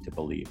wanted to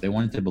believe. They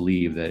wanted to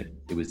believe that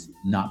it was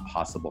not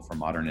possible for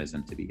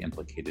modernism to be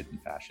implicated in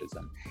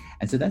fascism.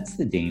 And so that's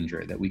the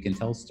danger, that we can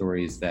tell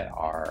stories that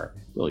are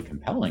really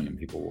compelling and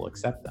people will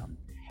accept them.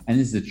 And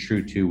this is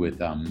true too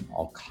with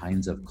all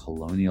kinds of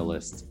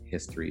colonialist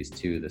histories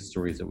too. The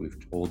stories that we've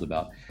told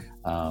about,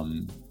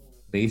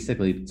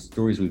 basically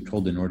stories we've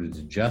told in order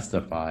to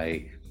justify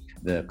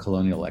the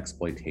colonial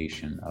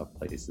exploitation of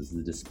places,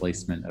 the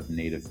displacement of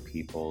native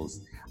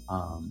peoples,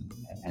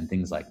 and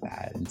things like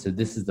that. And so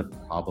this is the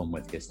problem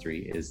with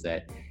history, is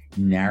that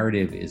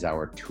narrative is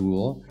our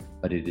tool,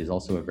 but it is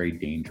also a very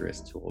dangerous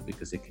tool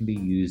because it can be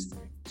used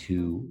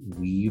to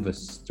weave a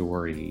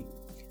story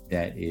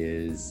that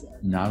is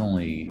not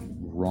only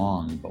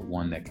wrong, but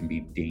one that can be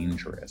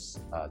dangerous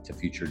to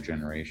future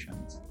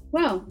generations.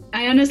 Well,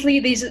 I honestly,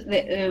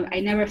 I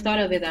never thought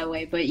of it that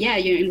way, but yeah,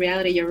 in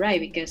reality, you're right,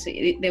 because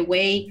the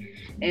way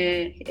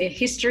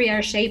history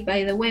are shaped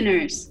by the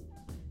winners.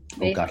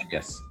 Oh gosh,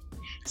 yes.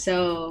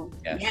 So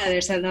yes. Yeah,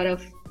 there's a lot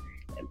of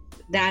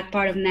that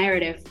part of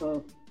narrative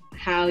of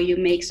how you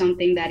make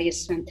something that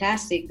is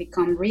fantastic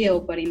become real,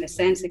 but in the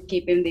sense of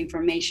keeping the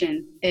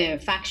information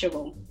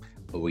factual.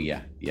 Oh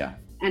yeah, yeah.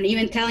 And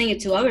even telling it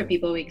to other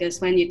people,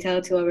 because when you tell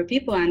it to other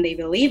people and they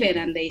believe it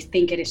and they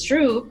think it is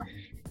true,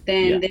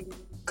 then the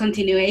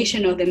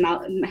continuation of the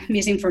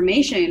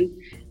misinformation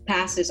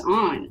passes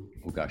on.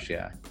 Oh gosh,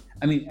 yeah.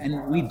 I mean,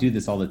 and we do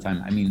this all the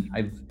time. I mean,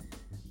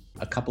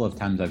 a couple of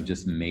times I've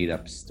just made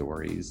up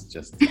stories,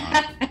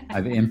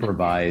 I've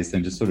improvised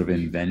and just sort of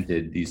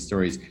invented these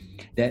stories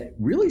that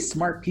really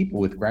smart people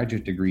with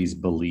graduate degrees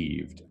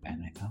believed.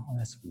 And I thought, oh,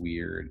 that's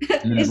weird.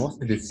 And then I've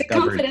also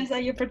discovered the confidence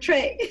that you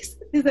portray is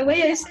the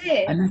way I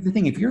say it. And that's the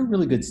thing, if you're a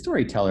really good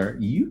storyteller,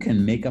 you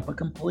can make up a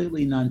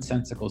completely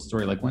nonsensical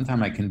story. Like one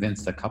time I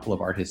convinced a couple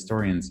of art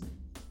historians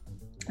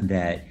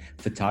that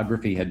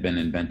photography had been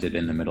invented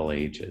in the Middle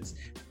Ages.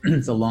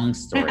 It's a long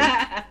story,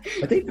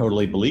 but they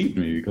totally believed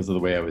me because of the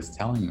way I was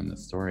telling them the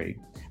story.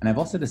 And I've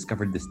also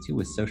discovered this too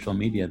with social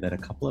media, that a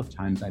couple of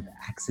times I've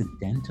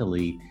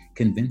accidentally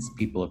convinced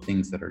people of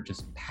things that are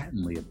just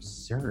patently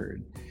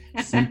absurd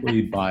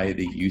simply by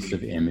the use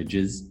of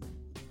images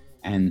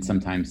and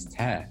sometimes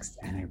text.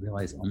 And I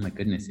realized, oh my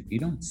goodness, if you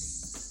don't,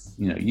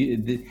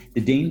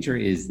 the danger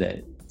is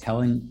that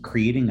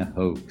creating a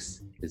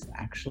hoax is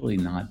actually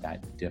not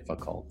that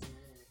difficult.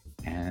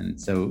 And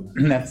so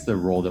that's the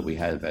role that we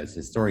have as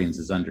historians,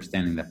 is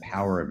understanding the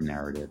power of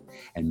narrative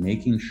and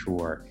making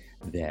sure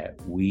that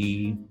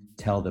we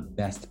tell the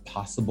best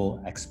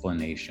possible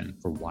explanation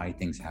for why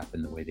things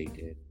happened the way they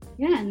did.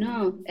 Yeah,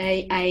 no,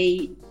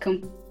 I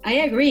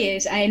agree.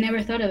 I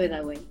never thought of it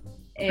that way.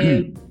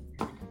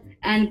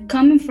 And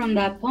coming from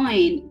that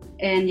point,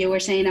 and you were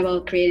saying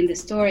about creating the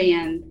story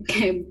and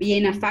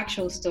being a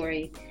factual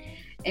story,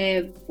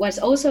 what's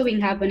also been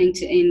happening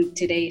in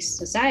today's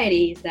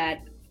society is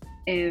that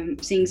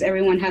since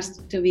everyone has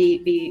to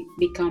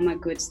become a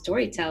good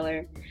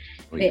storyteller,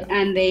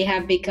 and they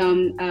have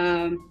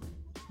become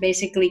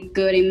basically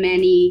good in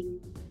many,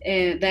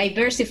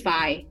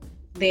 diversify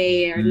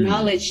their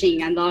knowledge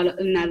in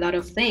a lot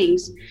of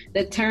things.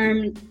 The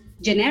term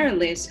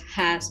generalist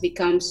has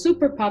become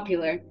super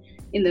popular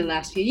in the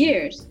last few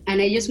years,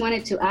 and I just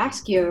wanted to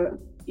ask your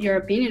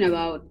opinion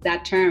about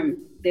that term,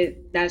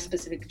 that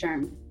specific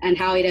term, and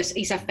how it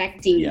is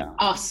affecting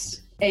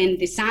us in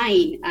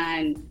design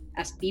and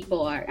as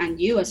people are,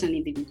 and you as an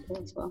individual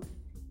as well.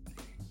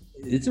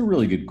 It's a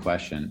really good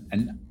question,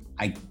 and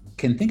I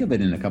can think of it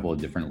in a couple of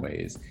different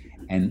ways.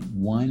 And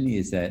one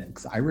is that,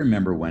 'cause I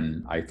remember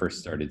when I first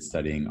started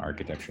studying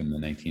architecture in the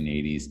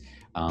 1980s,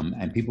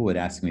 and people would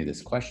ask me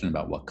this question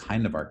about what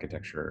kind of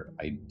architecture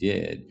I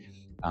did.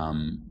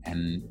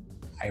 And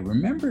I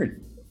remember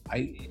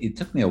it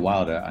took me a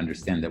while to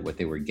understand that what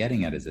they were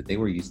getting at is that they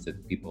were used to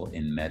people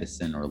in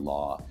medicine or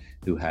law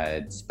who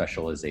had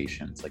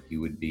specializations. Like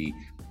you would be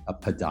a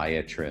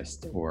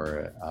podiatrist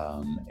or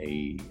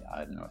a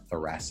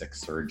thoracic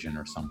surgeon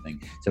or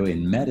something. So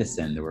in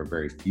medicine, there were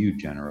very few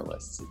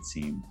generalists, it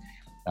seemed.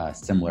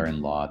 Similar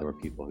in law, there were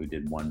people who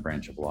did one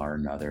branch of law or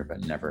another,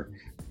 but never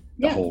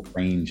the whole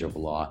range of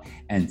law.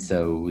 And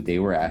so they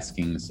were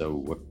asking, so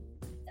what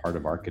part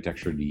of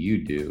architecture do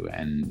you do?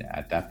 And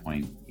at that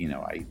point,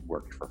 I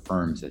worked for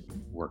firms that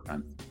worked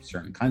on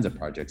certain kinds of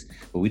projects,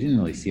 but we didn't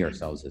really see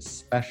ourselves as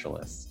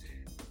specialists.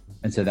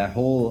 And so that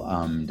whole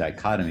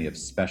dichotomy of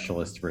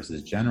specialist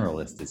versus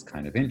generalist is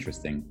kind of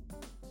interesting.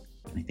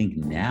 I think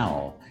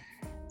now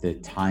the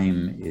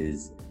time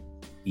is,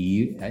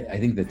 I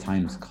think the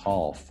times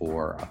call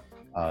for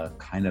a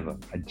kind of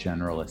a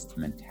generalist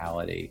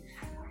mentality.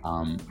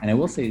 And I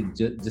will say,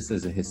 just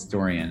as a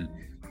historian,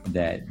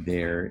 that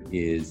there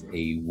is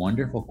a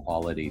wonderful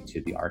quality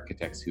to the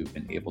architects who've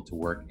been able to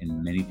work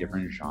in many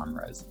different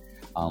genres.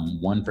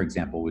 One, for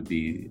example, would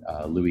be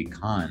Louis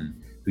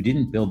Kahn, who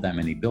didn't build that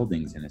many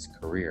buildings in his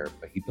career,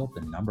 but he built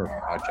a number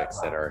of projects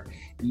that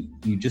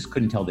you just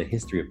couldn't tell the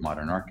history of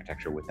modern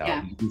architecture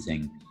without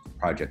using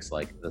projects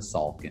like the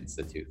Salk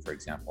Institute, for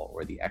example,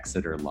 or the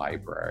Exeter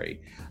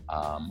Library,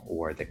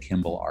 or the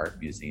Kimball Art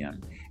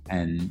Museum.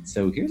 And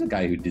so here's a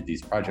guy who did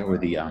these projects, or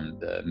the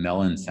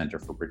Mellon Center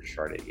for British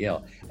Art at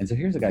Yale. And so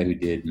here's a guy who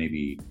did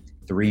maybe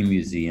 3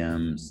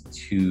 museums,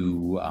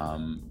 2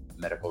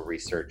 medical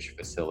research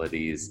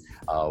facilities,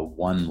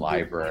 one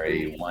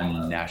library,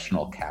 one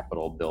national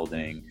capitol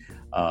building,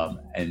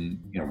 and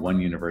one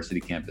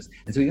university campus.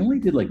 And so he only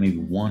did like maybe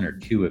one or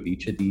two of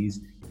each of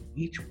these.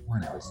 Each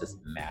one was just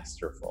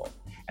masterful.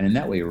 And in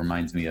that way, it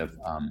reminds me of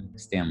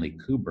Stanley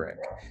Kubrick.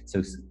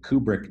 So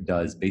Kubrick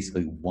does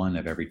basically one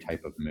of every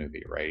type of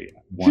movie, right?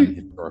 One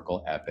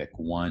historical epic,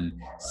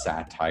 one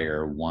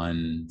satire,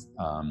 one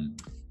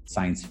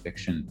science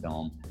fiction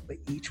film, but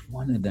each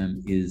one of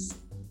them is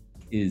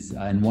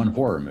and one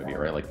horror movie,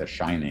 right? Like The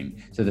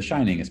Shining. So The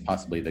Shining is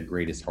possibly the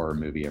greatest horror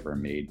movie ever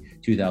made.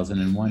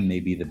 2001 may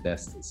be the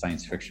best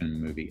science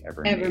fiction movie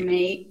ever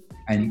made.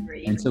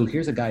 And so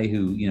here's a guy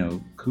who,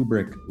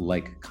 Kubrick,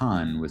 like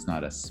Khan, was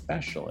not a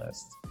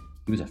specialist.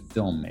 He was a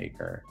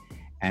filmmaker.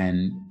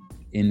 And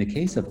in the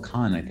case of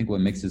Khan, I think what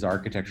makes his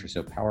architecture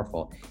so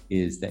powerful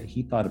is that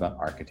he thought about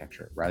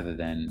architecture rather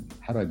than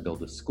how do I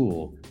build a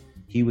school.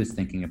 He was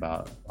thinking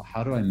about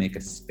how do I make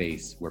a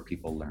space where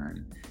people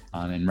learn?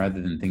 And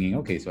rather than thinking,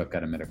 okay, so I've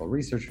got a medical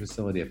research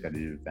facility, I've got to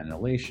do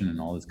ventilation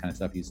and all this kind of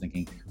stuff, he's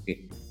thinking,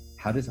 okay,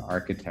 how does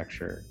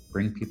architecture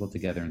bring people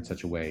together in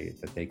such a way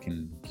that they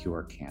can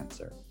cure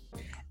cancer?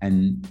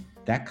 And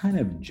that kind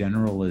of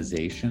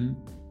generalization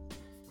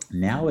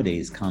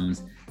nowadays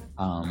comes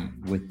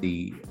with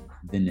the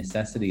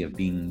necessity of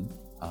being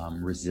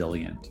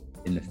resilient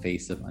in the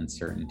face of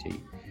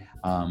uncertainty.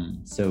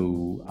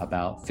 So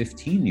about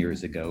 15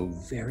 years ago,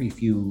 very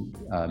few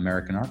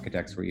American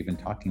architects were even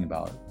talking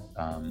about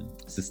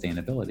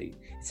sustainability.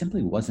 It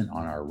simply wasn't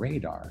on our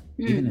radar,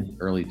 even in the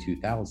early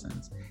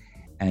 2000s.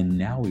 And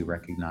now we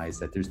recognize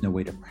that there's no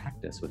way to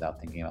practice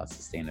without thinking about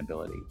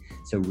sustainability.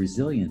 So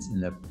resilience in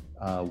the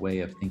way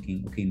of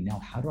thinking, okay, now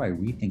how do I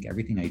rethink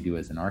everything I do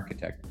as an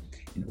architect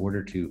in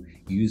order to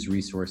use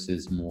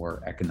resources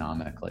more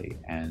economically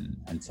and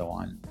so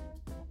on.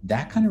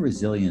 That kind of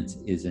resilience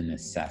is a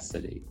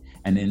necessity.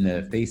 And in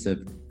the face of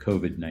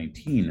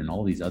COVID-19 and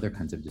all these other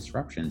kinds of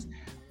disruptions,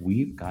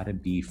 we've got to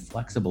be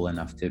flexible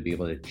enough to be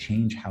able to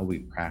change how we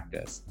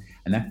practice.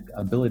 And that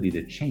ability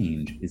to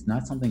change is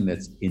not something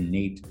that's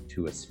innate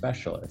to a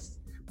specialist,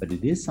 but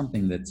it is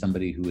something that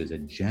somebody who is a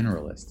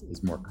generalist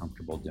is more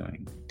comfortable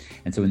doing.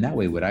 And so in that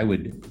way, what I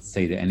would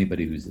say to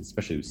anybody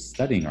especially who's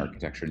studying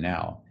architecture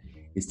now,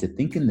 is to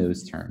think in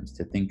those terms,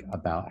 to think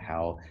about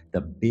how the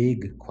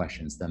big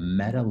questions, the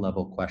meta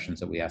level questions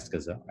that we ask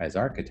as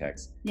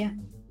architects,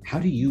 how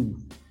do you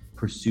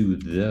pursue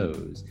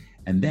those?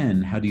 And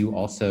then how do you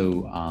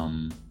also,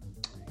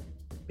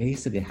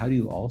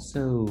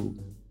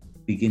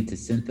 begin to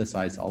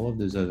synthesize all of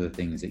those other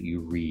things that you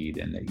read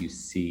and that you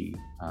see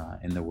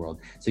in the world?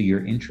 So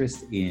your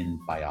interest in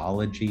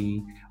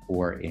biology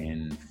or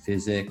in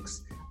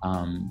physics,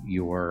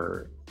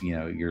 your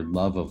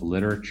love of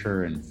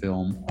literature and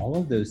film, all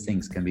of those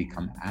things can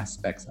become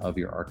aspects of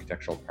your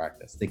architectural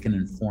practice. They can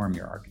inform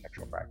your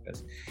architectural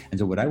practice. And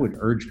so what I would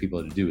urge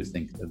people to do is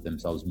think of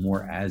themselves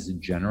more as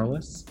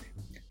generalists,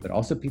 but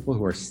also people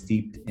who are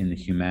steeped in the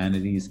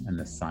humanities and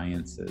the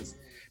sciences,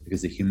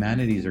 because the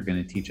humanities are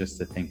going to teach us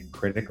to think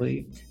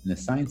critically, and the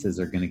sciences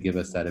are going to give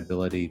us that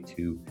ability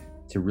to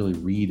really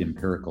read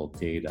empirical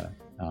data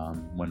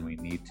when we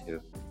need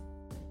to.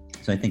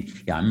 So I think,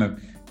 I'm a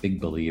big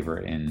believer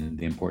in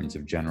the importance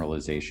of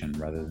generalization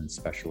rather than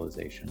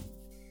specialization.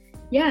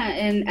 Yeah,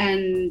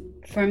 and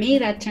for me,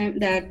 that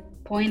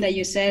point that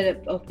you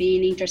said of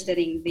being interested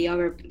in the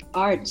other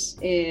arts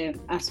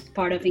as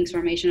part of things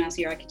formation as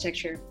your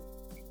architecture,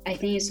 I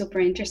think it's super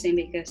interesting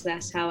because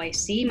that's how I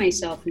see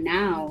myself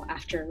now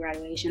after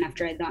graduation,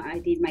 after I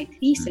did my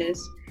thesis.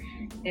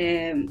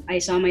 I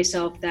saw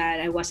myself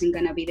that I wasn't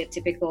going to be the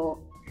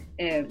typical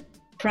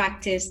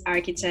practice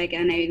architect,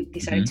 and I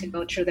decided to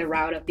go through the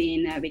route of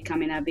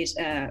becoming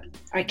a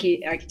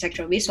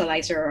architectural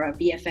visualizer or a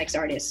VFX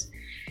artist.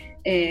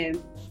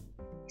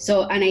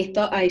 So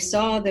I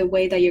saw the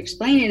way that you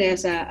explain it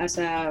as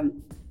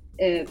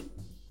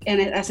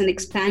an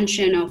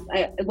expansion of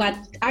what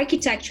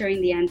architecture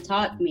in the end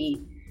taught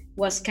me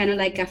was kind of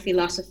like a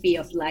philosophy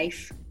of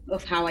life,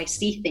 of how I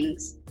see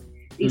things,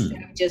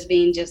 instead of just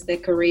being just the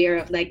career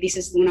of like, this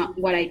is not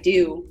what I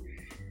do.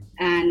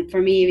 And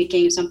for me, it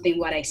became something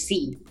what I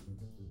see.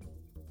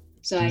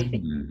 So I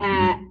think,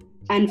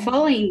 and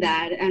following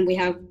that, and we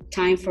have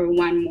time for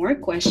one more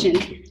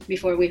question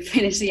before we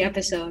finish the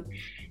episode.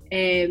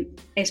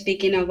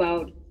 Speaking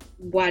about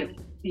what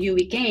you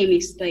became,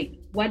 is like,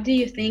 what do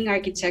you think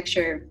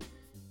architecture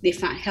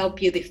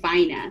help you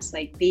define as?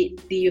 Like,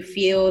 do you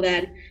feel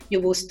that you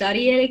will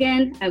study it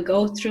again and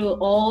go through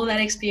all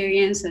that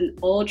experience and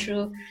all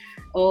through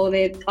all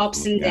the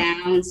ups and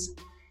downs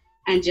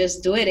and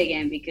just do it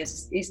again?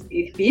 Because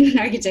being an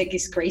architect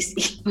is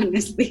crazy,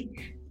 honestly.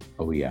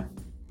 Oh yeah,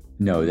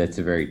 no, that's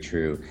very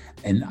true.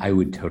 And I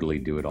would totally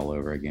do it all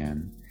over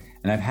again.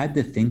 And I've had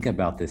to think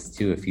about this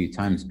too a few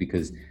times,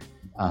 because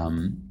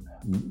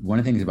one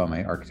of the things about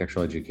my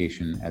architectural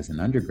education as an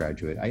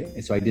undergraduate,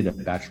 I did a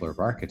Bachelor of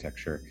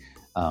Architecture,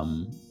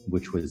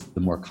 which was the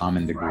more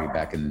common degree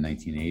back in the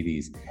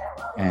 1980s.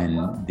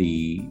 And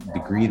the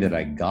degree that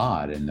I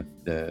got and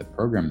the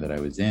program that I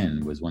was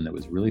in was one that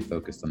was really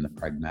focused on the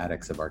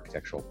pragmatics of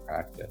architectural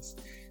practice.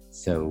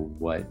 So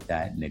what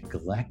that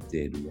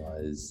neglected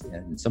was,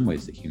 in some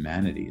ways, the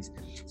humanities.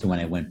 So when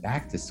I went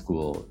back to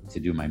school to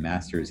do my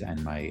master's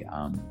and my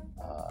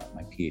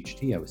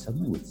PhD, I was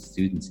suddenly with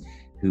students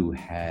who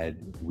had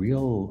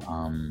real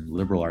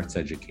liberal arts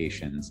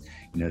educations.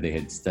 They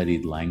had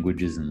studied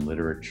languages and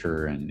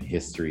literature and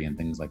history and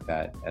things like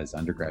that as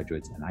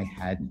undergraduates, and I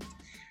hadn't.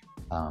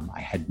 I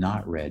had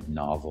not read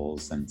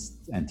novels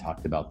and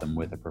talked about them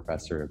with a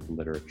professor of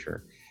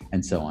literature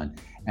and so on.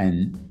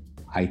 And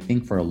I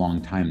think for a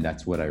long time,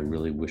 that's what I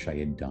really wish I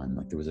had done.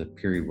 Like, there was a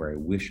period where I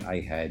wish I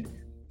had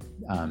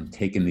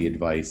taken the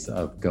advice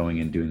of going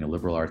and doing a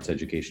liberal arts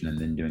education and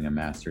then doing a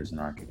master's in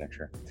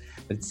architecture.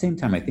 But at the same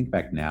time, I think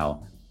back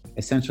now,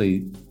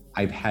 essentially,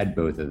 I've had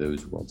both of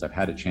those worlds. I've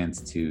had a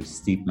chance to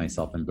steep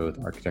myself in both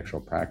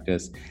architectural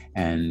practice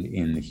and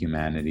in the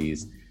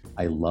humanities.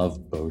 I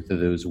love both of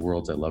those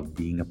worlds. I love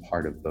being a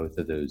part of both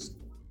of those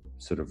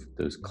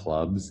those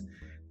clubs.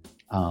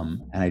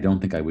 And I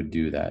don't think I would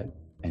do that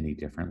any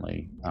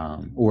differently.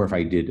 Or if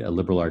I did a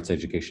liberal arts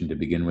education to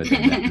begin with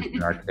and then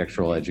an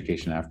architectural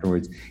education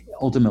afterwards,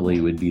 ultimately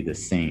it would be the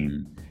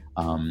same.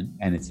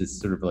 And it's this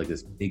sort of like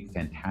this big,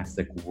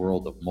 fantastic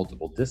world of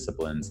multiple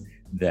disciplines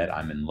that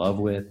I'm in love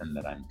with and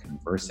that I'm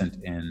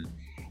conversant in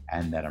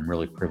and that I'm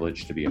really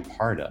privileged to be a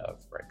part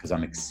of, right? Because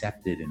I'm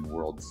accepted in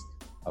worlds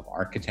of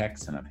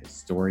architects and of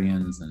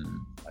historians, and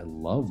I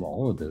love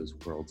all of those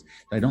worlds.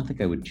 But I don't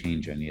think I would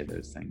change any of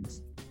those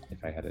things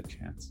if I had a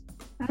chance.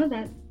 Oh,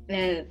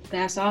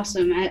 that's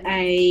awesome.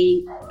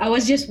 I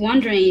was just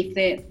wondering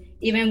if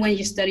even when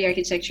you study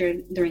architecture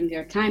during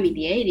your time in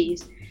the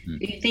 80s, do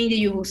you think that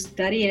you will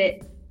study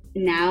it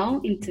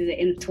now in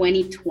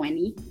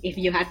 2020 if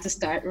you had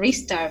to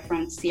restart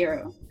from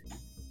zero,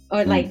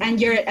 or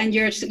and you're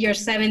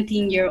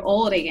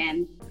 17-year-old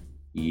again?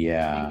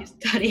 Yeah. And you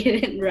study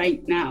it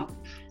right now.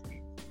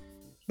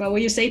 What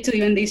would you say to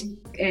even these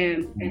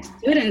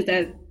students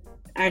that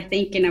are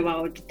thinking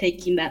about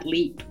taking that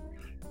leap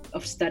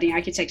of studying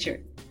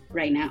architecture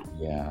right now?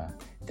 Yeah,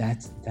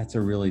 that's a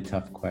really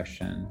tough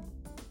question.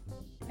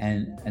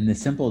 And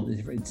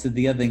so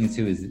the other thing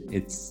too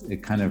is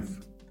it kind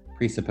of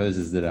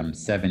presupposes that I'm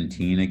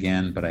 17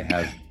 again, but I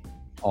have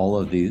all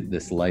of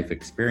this life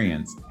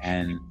experience.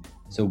 And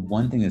so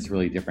one thing that's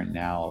really different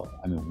now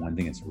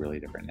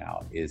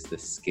is the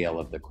scale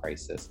of the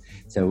crisis.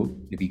 So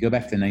if you go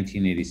back to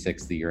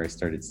 1986, the year I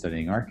started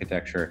studying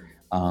architecture,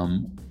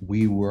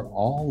 we were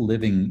all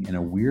living in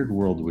a weird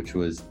world, which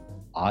was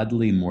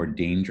oddly more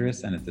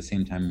dangerous and at the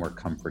same time more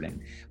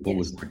comforting. What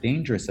was more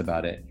dangerous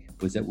about it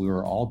was that we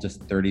were all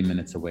just 30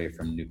 minutes away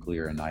from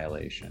nuclear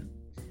annihilation.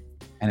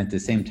 And at the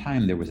same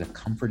time, there was a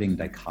comforting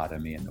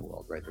dichotomy in the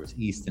world, right? There was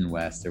East and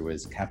West, there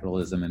was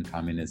capitalism and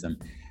communism.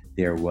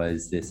 There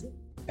was this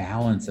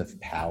balance of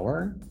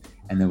power.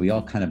 And then we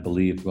all kind of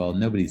believed, well,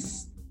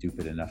 nobody's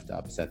stupid enough to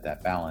upset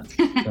that balance.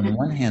 So on the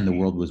one hand, the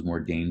world was more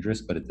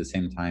dangerous, but at the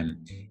same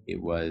time, it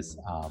was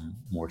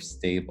more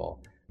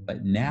stable.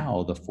 But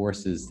now the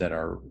forces that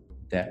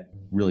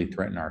really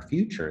threaten our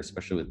future,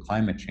 especially with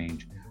climate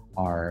change,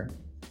 are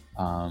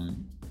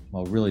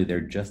really,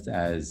 they're just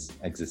as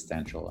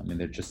existential. I mean,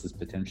 they're just as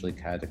potentially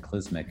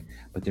cataclysmic,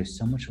 but there's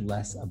so much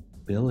less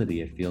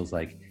ability, it feels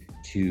like,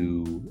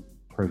 to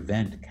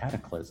prevent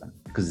cataclysm,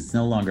 because it's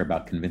no longer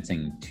about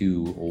convincing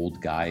two old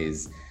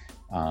guys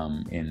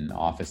in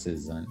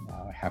offices and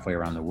halfway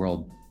around the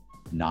world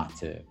not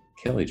to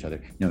kill each other.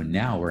 No,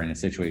 now we're in a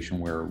situation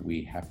where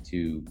we have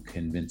to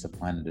convince a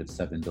planet of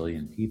 7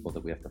 billion people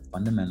that we have to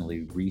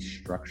fundamentally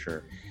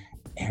restructure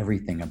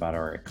everything about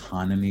our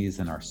economies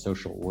and our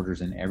social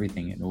orders and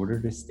everything in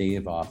order to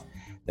stave off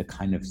the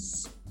kind of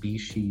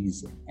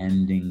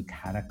species-ending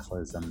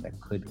cataclysm that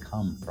could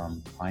come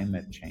from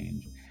climate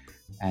change.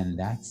 And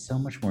that's so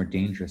much more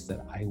dangerous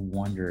that I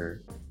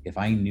wonder if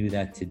I knew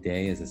that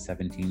today as a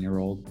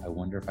 17-year-old, I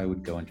wonder if I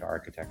would go into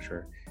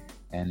architecture.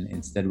 And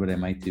instead what I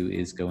might do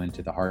is go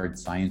into the hard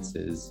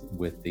sciences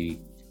with the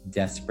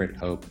desperate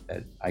hope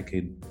that I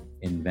could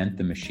invent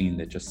the machine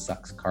that just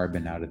sucks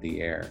carbon out of the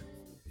air.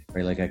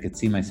 Right? Like I could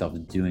see myself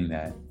doing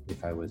that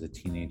if I was a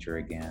teenager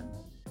again.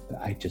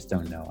 But I just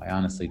don't know. I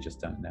honestly just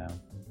don't know.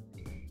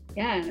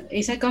 Yeah,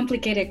 it's a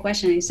complicated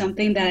question. It's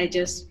something that I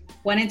just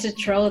wanted to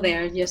throw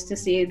there just to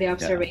see the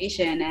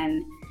observation. Yeah.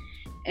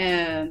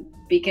 And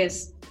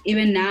because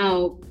even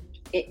now,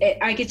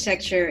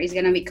 architecture is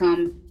going to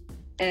become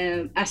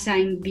a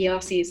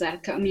symbiosis, a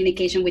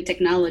communication with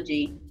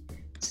technology.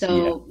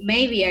 So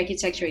maybe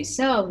architecture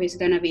itself is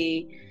going to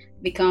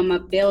become a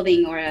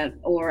building or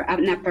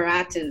an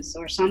apparatus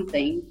or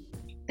something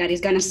that is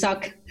going to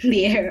suck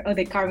the air or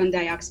the carbon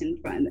dioxide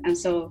from. And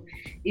so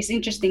it's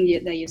interesting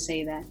that you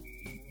say that.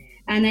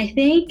 And I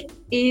think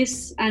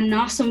it's an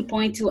awesome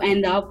point to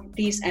end up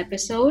this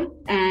episode.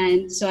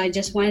 And so I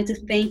just wanted to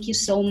thank you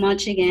so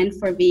much again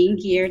for being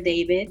here,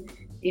 David.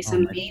 It's Oh,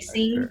 my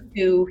amazing pleasure.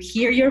 to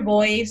hear your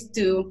voice,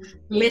 to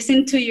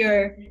listen to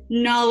your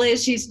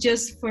knowledge. It's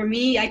just, for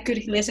me, I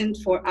could listen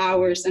for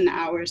hours and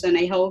hours. And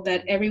I hope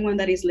that everyone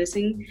that is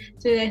listening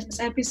to this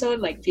episode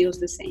like feels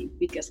the same,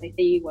 because I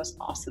think it was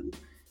awesome.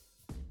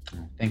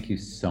 Thank you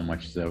so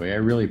much, Zoe. I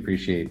really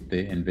appreciate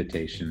the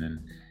invitation, and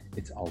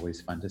it's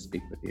always fun to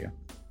speak with you.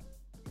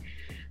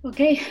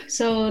 Okay,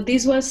 so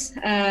this was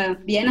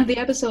the end of the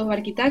episode of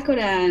Arquitectura,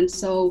 and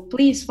so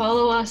please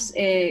follow us,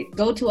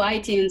 go to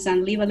iTunes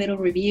and leave a little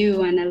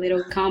review and a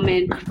little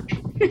comment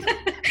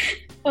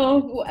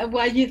of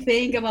what you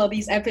think about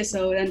this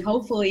episode, and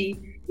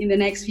hopefully in the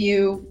next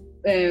few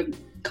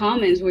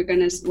comments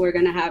we're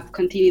gonna have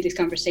continue this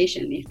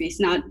conversation. If it's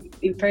not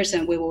in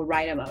person, we will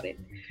write about it.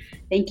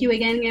 Thank you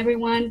again,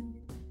 everyone.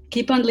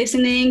 Keep on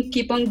listening,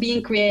 keep on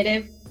being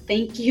creative.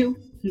 Thank you.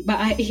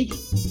 Bye.